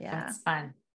 Yeah. That's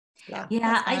fun.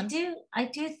 Yeah. I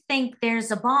do think there's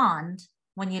a bond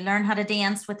when you learn how to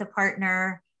dance with a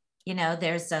partner. You know,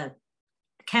 there's a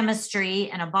chemistry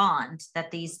and a bond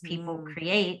that these people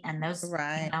create. And those,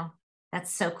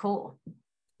 that's so cool.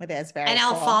 It is very cool.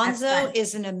 Alfonso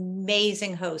is an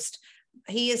amazing host.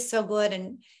 He is so good.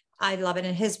 And I love it.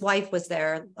 And his wife was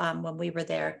there when we were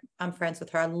there. I'm friends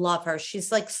with her. I love her.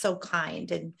 She's like so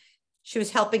kind. And she was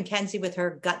helping Kenzie with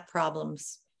her gut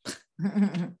problems.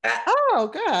 Oh,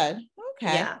 good.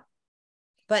 Okay. Yeah.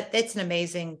 But it's an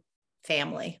amazing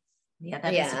family. Yeah,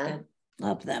 that is a good.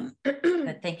 Love them.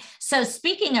 Good thing. So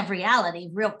speaking of reality,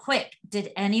 real quick,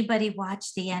 did anybody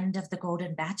watch the end of The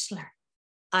Golden Bachelor?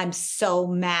 I'm so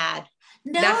mad.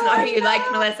 No, that's not who you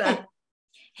like, Melissa.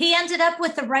 He ended up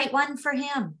with the right one for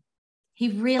him. He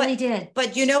really did.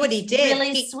 But you know what he did?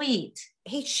 Really sweet.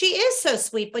 She is so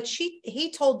sweet, but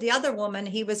he told the other woman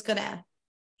he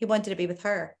wanted to be with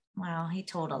her. Well, he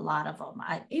told a lot of them.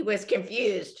 He was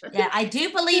confused. Yeah, I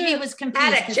do believe he was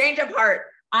confused. Had a change of heart.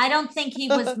 I don't think he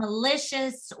was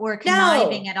malicious or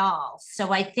conniving at all.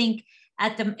 So I think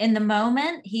in the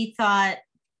moment, he thought,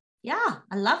 yeah,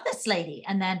 I love this lady.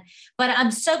 And then, but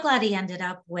I'm so glad he ended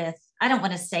up with, I don't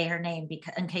want to say her name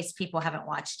because in case people haven't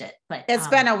watched it, but it's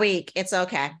been a week. It's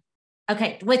okay.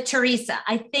 Okay. With Teresa,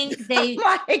 I think they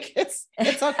like it's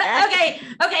okay.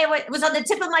 okay. It was on the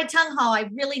tip of my tongue, Hall. I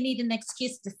really need an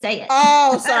excuse to say it.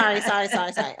 Oh, sorry.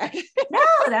 No,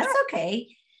 that's okay.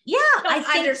 Yeah. I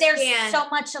think they're so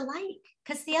much alike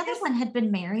because the other one had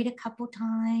been married a couple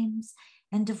times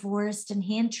and divorced, and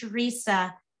he and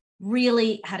Teresa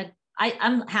really had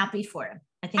I'm happy for him.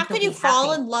 I think. How can you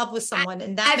fall in love with someone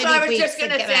in that many weeks? That's what I was just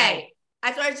going to say.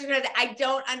 I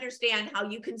don't understand how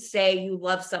you can say you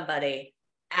love somebody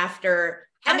after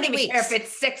how many weeks? If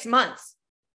it's 6 months,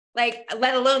 like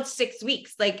let alone 6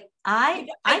 weeks. Like I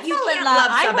you can't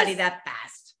love somebody that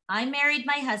fast. I married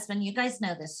my husband. You guys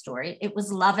know this story. It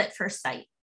was love at first sight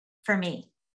for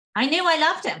me. I knew I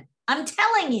loved him. I'm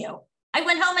telling you. I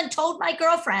went home and told my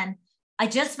girlfriend, I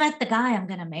just met the guy I'm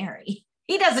going to marry.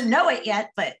 He doesn't know it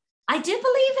yet, but I do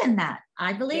believe in that.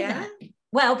 I believe in it.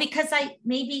 Well, because I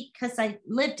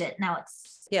lived it. Now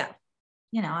it's,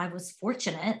 I was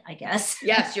fortunate, I guess.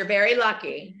 Yes, you're very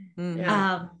lucky.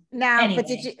 Now, anyway.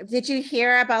 But did you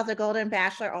hear about the Golden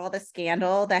Bachelor, all the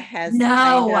scandal that has?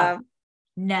 No,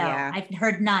 I've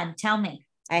heard none. Tell me.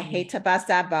 I hate to bust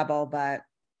that bubble, but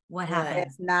what happened?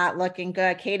 It's not looking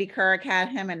good. Katie Couric had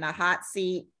him in the hot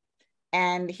seat,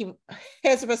 and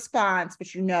his response,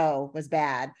 which was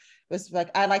bad, was like,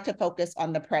 "I like to focus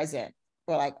on the present."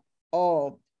 We're like,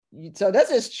 "Oh, so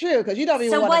this is true because you don't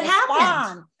even want to respond."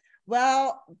 Happened?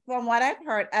 Well, from what I've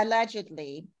heard,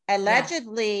 allegedly,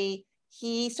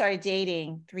 he started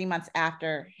dating 3 months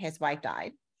after his wife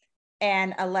died,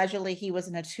 and allegedly he was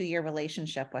in a 2-year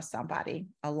relationship with somebody,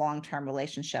 a long-term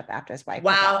relationship after his wife.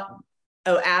 Wow. Died.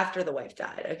 Oh, after the wife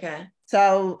died. Okay.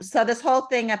 So this whole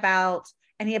thing about,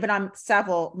 and he had been on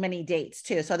many dates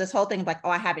too. So this whole thing of like,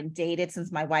 I haven't dated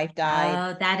since my wife died.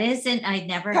 Oh, that isn't, I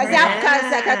never heard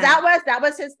that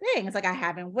was his thing. It's like, I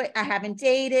haven't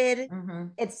dated. Mm-hmm.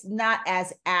 It's not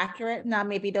as accurate. Now,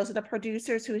 maybe those are the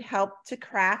producers who helped to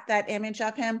craft that image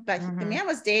of him, but the man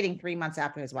was dating 3 months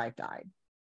after his wife died.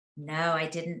 No, I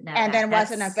didn't know. And then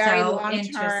wasn't a very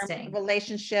long-term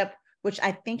relationship, which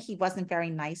I think he wasn't very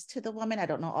nice to the woman. I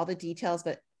don't know all the details,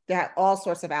 but there are all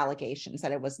sorts of allegations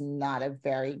that it was not a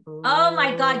very. Oh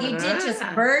my God, you did just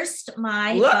burst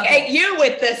my. Look bubble. At you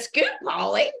with the scoop,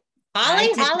 Holly.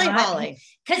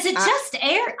 Because it just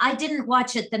aired. I didn't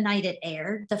watch it the night it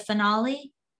aired, the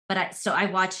finale, but I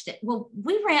watched it. Well,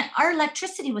 our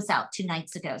electricity was out 2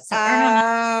 nights ago. So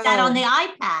Erna sat on the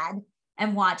iPad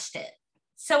and watched it.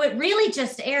 So it really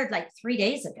just aired like 3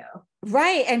 days ago.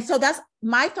 Right. And so that's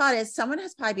my thought is someone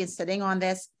has probably been sitting on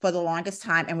this for the longest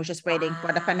time and was just waiting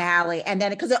for the finale. And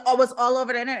then because it was all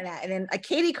over the internet. And then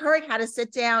Katie Couric had to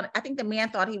sit down. I think the man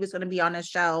thought he was going to be on the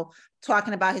show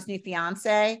talking about his new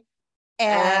fiance.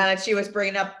 And she was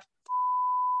bringing up.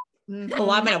 Oh,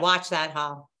 I'm going to watch that,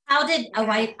 huh? How did,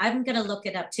 I'm going to look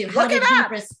it up too. How did he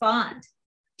respond?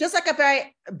 Just like a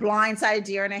very blindsided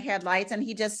deer in the headlights. And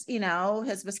he just,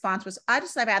 his response was, I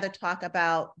just rather talk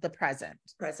about the present.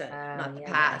 Not the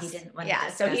past. He didn't want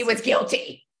to so he was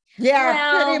guilty.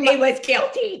 Yeah. He was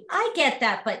guilty. I get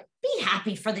that, but be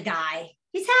happy for the guy.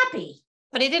 He's happy.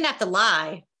 But he didn't have to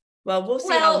lie. Well, we'll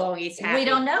see how long he's happy. We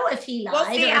don't know if he lied. We'll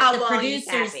see how long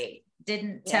producers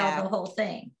didn't tell the whole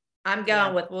thing. I'm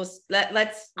going with, we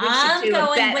should do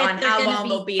a bet on how long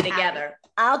they'll be together.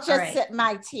 I'll just sip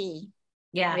my tea.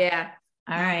 Yeah.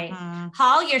 All right.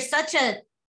 Hall, you're such a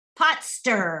pot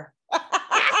stirrer.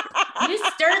 You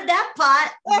stirred that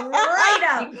pot right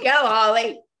up. Go,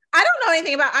 Holly. I don't know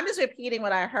anything I'm just repeating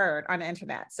what I heard on the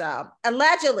internet. So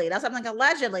allegedly, that's something like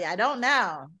allegedly. I don't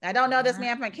know this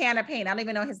man from a can of paint. I don't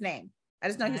even know his name. I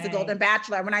just know he's the Golden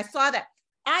Bachelor. When I saw that,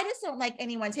 I just don't like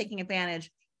anyone taking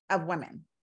advantage of women.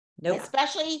 Nope.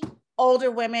 Especially older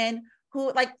women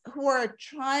who are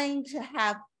trying to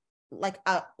have like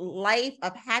a life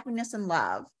of happiness and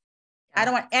love. I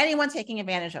don't want anyone taking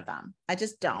advantage of them. I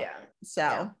just don't. Yeah.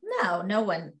 So no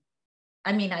one.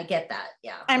 I mean, I get that.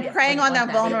 Yeah. I'm preying on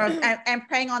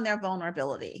their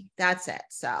vulnerability. That's it.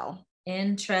 So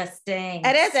interesting.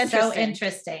 It is interesting. So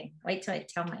interesting. Wait till I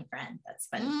tell my friend. That's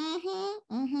funny.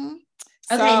 Mm-hmm. Mm-hmm.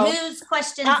 Okay. Whose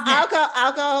questions?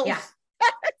 I'll go. Yeah.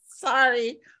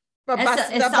 Sorry for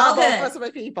busting the bubble for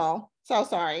some people. So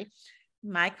sorry.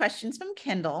 My question's from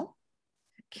Kendall.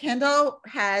 Kendall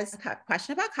has a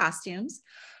question about costumes.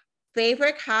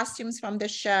 Favorite costumes from the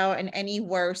show and any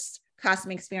worst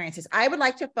costume experiences. I would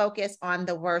like to focus on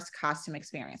the worst costume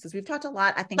experiences. We've talked a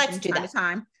lot, I think, from time to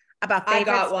time about favorites.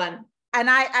 I got one. And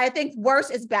I think worse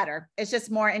is better. It's just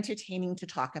more entertaining to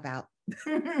talk about.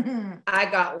 I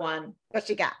got one. What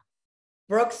you got?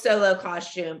 Brooke's solo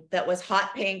costume that was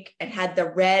hot pink and had the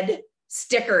red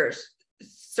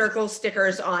circle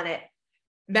stickers on it.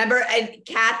 Remember, and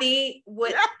Kathy we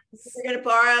were going to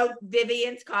borrow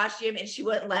Vivian's costume and she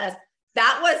wouldn't let us.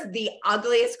 That was the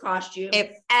ugliest costume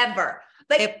ever.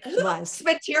 Like, who was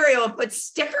material and put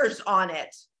stickers on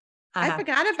it? I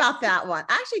forgot about that one.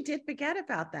 I actually did forget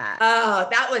about that. Oh,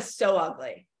 that was so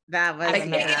ugly. That was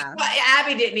bad.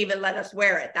 Abby didn't even let us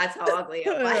wear it. That's how ugly it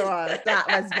was. That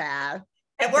was bad.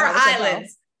 And we're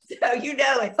Highlands, so you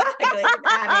know it's ugly.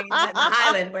 Abby let the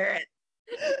Highland wear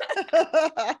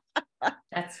it.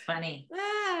 That's funny.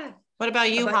 What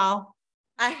about you, Hal?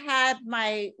 I had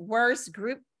my worst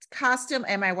group costume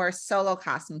and my worst solo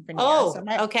costume for Nia. Oh,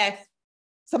 okay.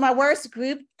 So my worst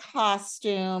group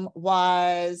costume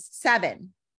was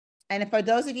 7. And for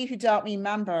those of you who don't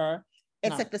remember,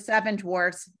 it's like the 7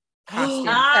 dwarfs costume.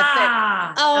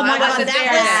 Oh my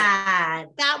God,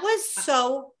 that was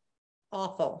so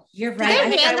awful. You're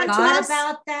right. I forgot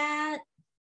about that.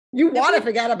 You want to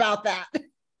forget about that.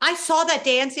 I saw that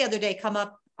dance the other day come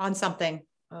up on something.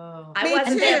 Oh, I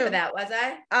wasn't there for that, was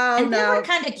I? Oh, and no. They were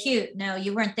kind of cute. No,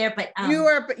 you weren't there, but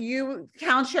you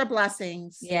count your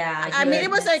blessings. Yeah. I mean, it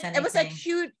was a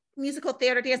cute musical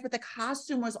theater dance, but the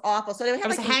costume was awful. So it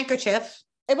was a handkerchief.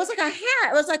 It was like a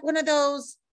hat. It was like one of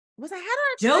those. Was a hat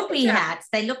or a dopey hats?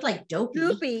 They looked like dopey.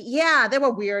 Dopey, yeah. They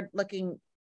were weird looking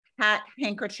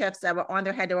handkerchiefs that were on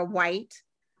their head. They were white,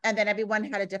 and then everyone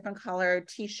had a different color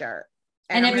T-shirt,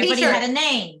 and everybody had a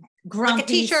name. Grumpy, like a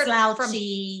T-shirt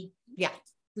slouchy. Yeah.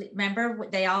 Remember,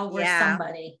 they all were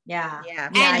somebody. Yeah.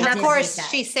 And of course,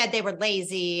 she said they were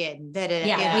lazy and that.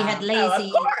 Yeah, we had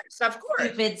lazy, of course,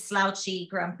 stupid, slouchy,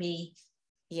 grumpy.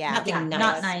 Yeah, nothing nice.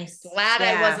 Not nice. Glad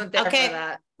I wasn't there for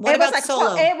that. What about like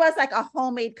solo? It was like a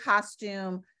homemade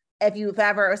costume. If you've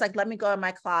ever, it was like, let me go in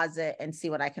my closet and see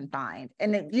what I can find.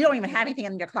 And you don't even have anything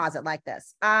in your closet like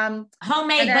this.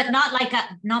 Homemade, but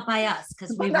not by us,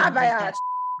 because we not by us.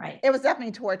 Right. It was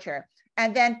definitely torture.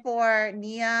 And then for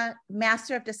Nia,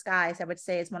 Master of Disguise, I would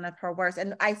say is one of her worst.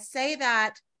 And I say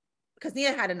that because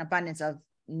Nia had an abundance of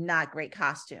not great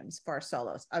costumes for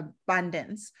solos,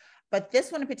 abundance. But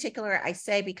this one in particular, I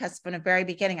say because from the very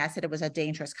beginning, I said it was a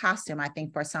dangerous costume, I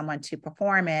think, for someone to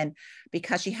perform in,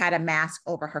 because she had a mask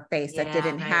over her face that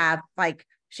didn't have, like,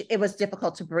 it was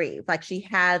difficult to breathe. Like she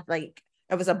had, like,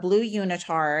 it was a blue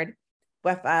unitard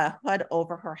with a hood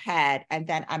over her head and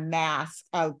then a mask,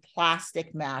 a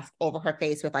plastic mask over her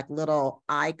face with like little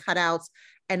eye cutouts.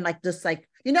 And like, just like,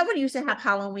 you know, when you used to have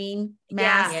Halloween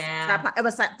masks? Yeah. It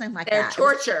was something like They're that.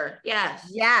 torture. Yes.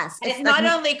 Yes. And not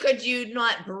only could you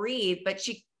not breathe, but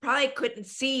she probably couldn't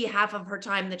see half of her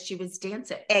time that she was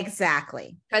dancing.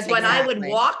 Exactly. Because when I would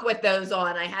walk with those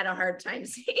on, I had a hard time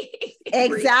seeing.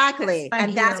 Exactly.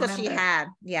 And that's what she had.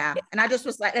 Yeah. And I just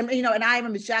was like, and, you know, and I'm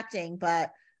objecting,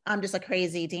 but I'm just a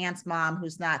crazy dance mom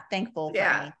who's not thankful for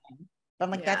anything. But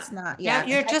I'm like, that's not,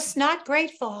 you're just not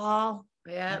grateful, Hal.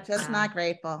 Yeah. Just not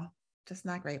grateful. Just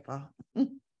not grateful.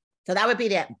 So that would be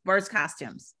the worst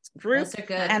costumes. Group Those are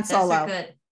good. and Those solo. are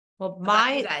good. Well,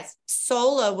 my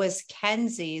solo was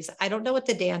Kenzie's. I don't know what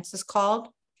the dance is called.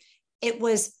 It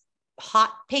was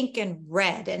hot pink and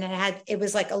red, and it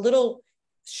was like a little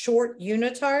short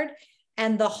unitard,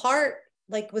 and the heart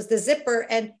like was the zipper,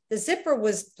 and the zipper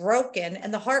was broken,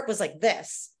 and the heart was like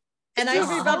this. And I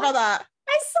remember that.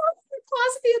 I saw it in the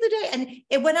closet the other day, and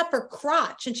it went up her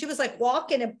crotch, and she was like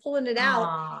walking and pulling it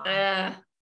out.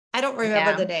 I don't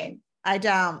remember the name. I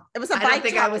don't. It was a bike. I don't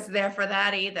think I was there for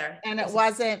that either. And it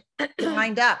wasn't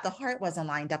lined up. The heart wasn't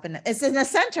lined up, and it's in the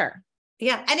center.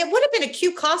 Yeah. And it would have been a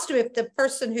cute costume if the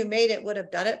person who made it would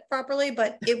have done it properly,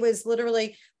 but it was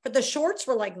literally, but the shorts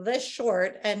were like this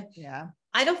short. And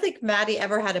I don't think Maddie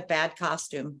ever had a bad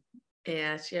costume.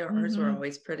 Yeah, hers were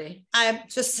always pretty. I'm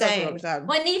just saying.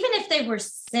 Well, and even if they were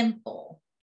simple,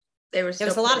 there was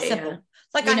a lot of simple.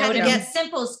 Like I had to get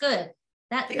simple's good.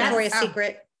 That's Victoria's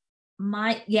Secret.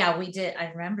 We did.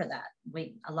 I remember that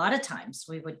a lot of times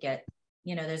we would get,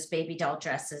 you know, those baby doll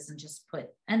dresses and just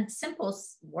and simple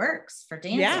works for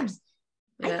dancers.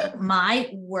 Yeah. I think my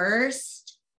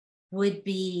worst would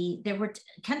be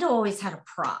Kendall always had a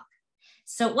prop.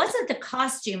 So it wasn't the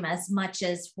costume as much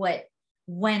as what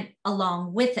went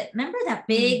along with it. Remember that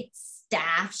big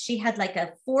staff? She had like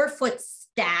a 4-foot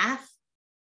staff,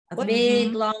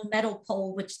 big long metal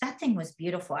pole, which that thing was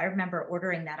beautiful. I remember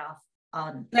ordering that off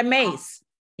on the mace.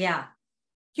 Yeah.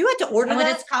 You had to order what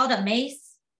it's called, a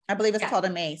mace? I believe it's called a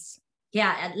mace.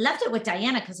 Yeah. I left it with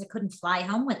Diana because I couldn't fly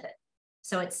home with it.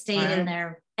 So it stayed in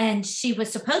there. And she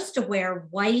was supposed to wear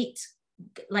white,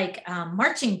 like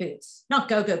marching boots, not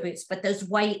go-go boots, but those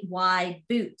white wide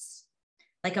boots.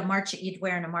 like you'd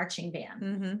wear in a marching band.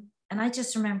 Mm-hmm. And I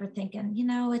just remember thinking,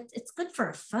 it's good for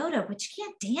a photo, but you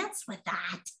can't dance with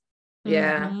that.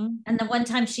 Yeah. Mm-hmm. And the one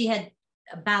time she had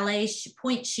ballet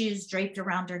point shoes draped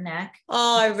around her neck.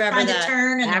 Oh, I remember that. To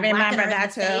turn and I remember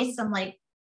that too. Face. I'm like,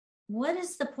 what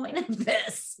is the point of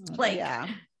this? Like,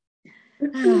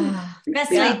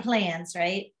 best laid plans,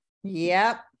 right?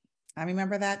 Yep. I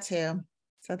remember that too.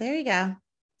 So there you go.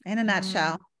 In a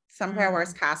nutshell, some of our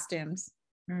worst costumes.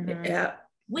 Mm-hmm. Yeah.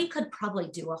 We could probably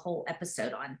do a whole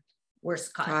episode on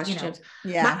worst costumes.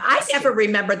 Yeah. I never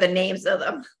remember the names of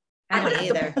them. I don't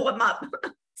have to pull them up.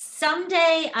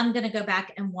 Someday I'm going to go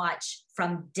back and watch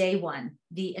from day one,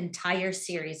 the entire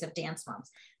series of Dance Moms.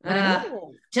 I'm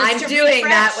doing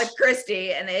that with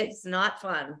Christy and it's not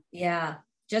fun. Yeah.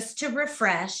 Just to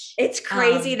refresh. It's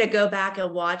crazy to go back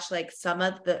and watch like some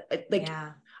of the,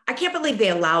 I can't believe they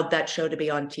allowed that show to be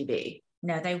on TV.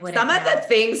 No, they wouldn't. Some of the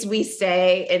things we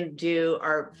say and do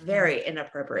are very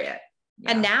inappropriate.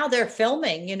 Yeah. And now they're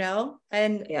filming,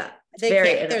 and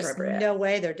there's no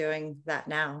way they're doing that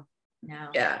now. No.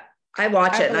 Yeah. I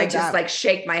watch it and I just like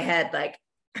shake my head. Like,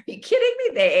 are you kidding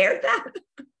me? They aired that?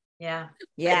 Yeah.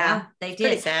 Yeah. They did.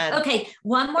 Pretty sad. Okay.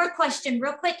 One more question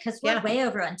real quick, because we're way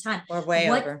over on time. We're way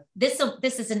over. This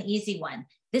is an easy one.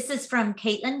 This is from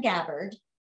Caitlin Gabbard.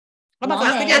 Oh my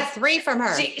gosh, we got 3 from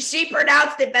her. She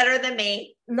pronounced it better than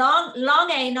me.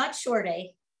 Long A, not short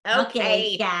A.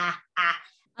 Okay. Yeah.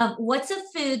 What's a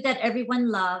food that everyone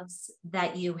loves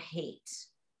that you hate?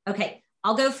 Okay,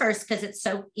 I'll go first because it's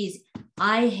so easy.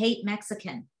 I hate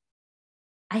Mexican.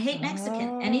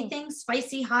 Anything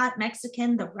spicy, hot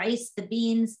Mexican, the rice, the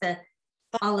beans,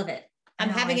 all of it. I'm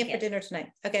having it for dinner tonight.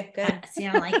 Okay, good. See,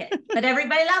 I don't like it, but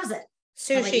everybody loves it.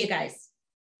 Sushi. How about you guys?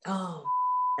 Oh,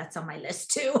 that's on my list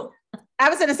too. I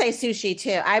was going to say sushi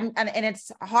too. And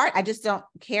it's hard. I just don't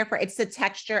care for it. It's the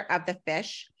texture of the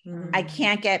fish. I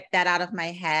can't get that out of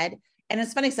my head. And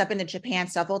it's funny because I've been to Japan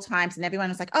several times and everyone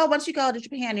was like, oh, once you go to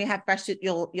Japan, you have fresh sushi,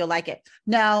 you'll like it.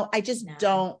 No, I just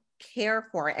don't care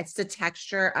for it. It's the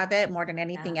texture of it more than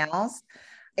anything else.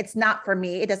 It's not for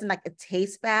me. It doesn't it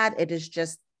tastes bad. It is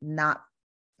just not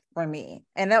for me.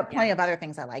 And there are plenty of other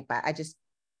things I like, but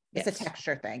it's a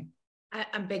texture thing.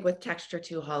 I'm big with texture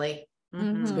too, Holly.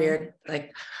 It's weird.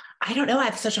 Like, I don't know. I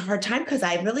have such a hard time because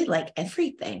I really like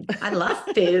everything. I love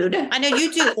food. I know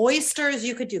you do oysters.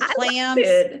 You could do clams.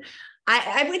 Food.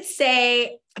 I would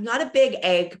say I'm not a big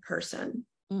egg person.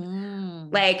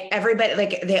 Like everybody,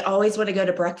 like they always want to go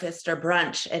to breakfast or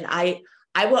brunch. And I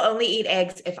will only eat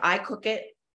eggs if I cook it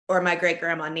or my great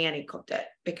grandma Nanny cooked it,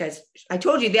 because I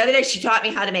told you the other day, she taught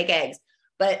me how to make eggs,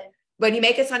 but when you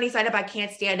make a sunny side up, I can't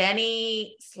stand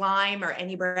any slime or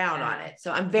any brown on it.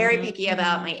 So I'm very picky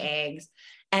about my eggs.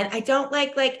 And I don't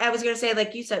like I was going to say,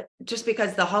 like you said, just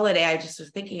because the holiday, I just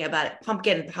was thinking about it,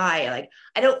 pumpkin pie. Like,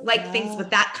 I don't like things with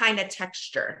that kind of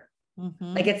texture.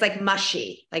 Like it's like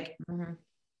mushy, like,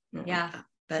 yeah,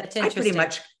 but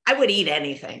I would eat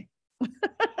anything.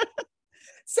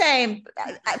 Same.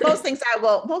 Most things I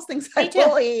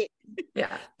will eat.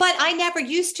 Yeah. But I never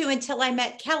used to until I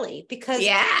met Kelly, because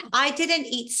I didn't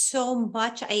eat so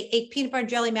much. I ate peanut butter and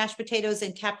jelly, mashed potatoes,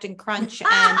 and Captain Crunch,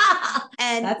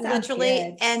 and literally,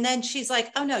 good. And then she's like,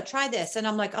 "Oh no, try this," and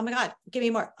I'm like, "Oh my god, give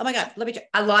me more! Oh my god, let me try."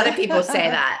 A lot of people say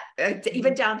that.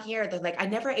 Even down here, they're like, "I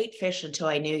never ate fish until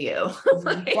I knew you."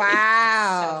 Like,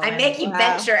 wow! I make you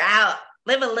venture out,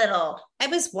 live a little. It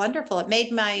was wonderful. It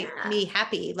made me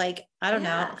happy. Like, I don't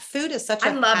know, food is such.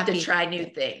 I love to try new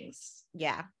things.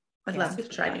 Yeah. I love to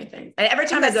try new things. And every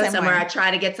time I go somewhere, I try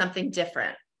to get something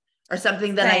different or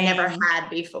something that I never had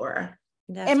before.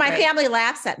 And my family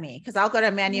laughs at me because I'll go to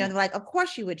a menu and they're like, of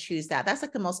course you would choose that. That's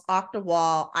like the most off the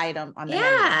wall item on the menu.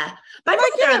 My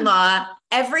brother-in-law,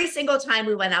 every single time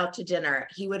we went out to dinner,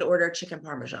 he would order chicken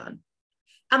Parmesan.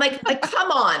 I'm like,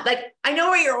 come on. Like, I know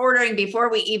what you're ordering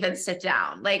before we even sit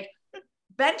down. Like,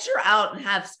 venture out and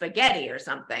have spaghetti or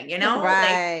something, you know?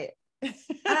 Right.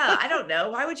 I don't know.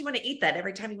 Why would you want to eat that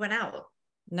every time you went out?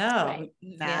 No. Right.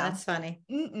 Yeah, that's funny.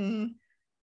 No.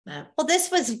 Well, this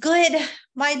was good.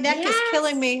 My neck is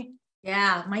killing me.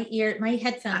 Yeah, my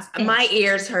headphones. My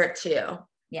ears hurt too.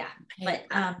 Yeah, but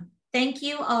thank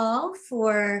you all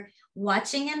for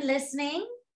watching and listening.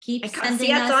 Keep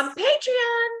sending us on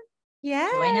Patreon. Yeah,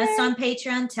 join us on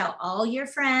Patreon. Tell all your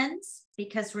friends,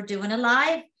 because we're doing a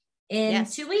live in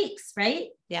 2 weeks, right?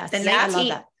 Yes. The 19th. I love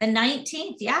that. The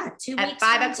 19th. Yeah. 2 weeks at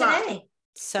 5 o'clock. Today.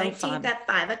 So 19th fun. at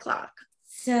 5 o'clock.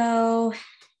 So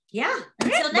yeah.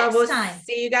 Until next time.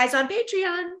 See you guys on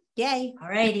Patreon. Yay. All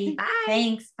righty. Bye.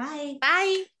 Thanks. Bye.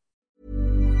 Bye.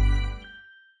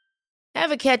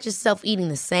 Ever catch yourself eating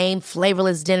the same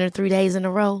flavorless dinner 3 days in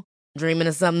a row? Dreaming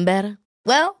of something better?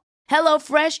 Well,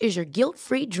 HelloFresh is your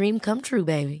guilt-free dream come true,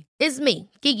 baby. It's me,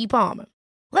 Keke Palmer.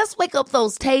 Let's wake up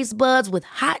those taste buds with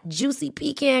hot, juicy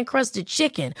pecan-crusted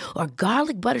chicken or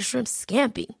garlic butter shrimp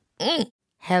scampi.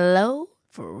 Hello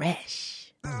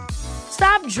Fresh.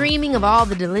 Stop dreaming of all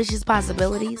the delicious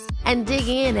possibilities and dig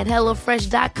in at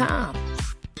HelloFresh.com.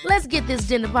 Let's get this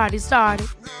dinner party started.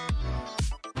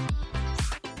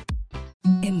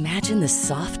 Imagine the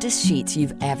softest sheets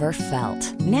you've ever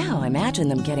felt. Now imagine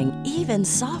them getting even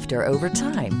softer over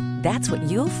time. That's what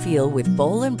you'll feel with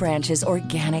Boll & Branch's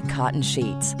organic cotton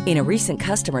sheets. In a recent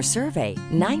customer survey,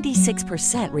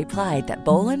 96% replied that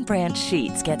Boll & Branch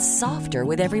sheets get softer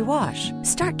with every wash.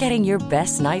 Start getting your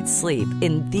best night's sleep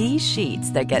in these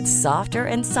sheets that get softer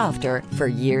and softer for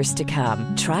years to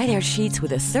come. Try their sheets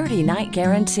with a 30-night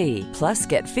guarantee. Plus,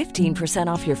 get 15%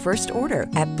 off your first order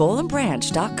at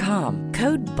bollandbranch.com.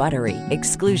 Code BUTTERY.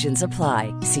 Exclusions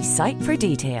apply. See site for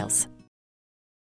details.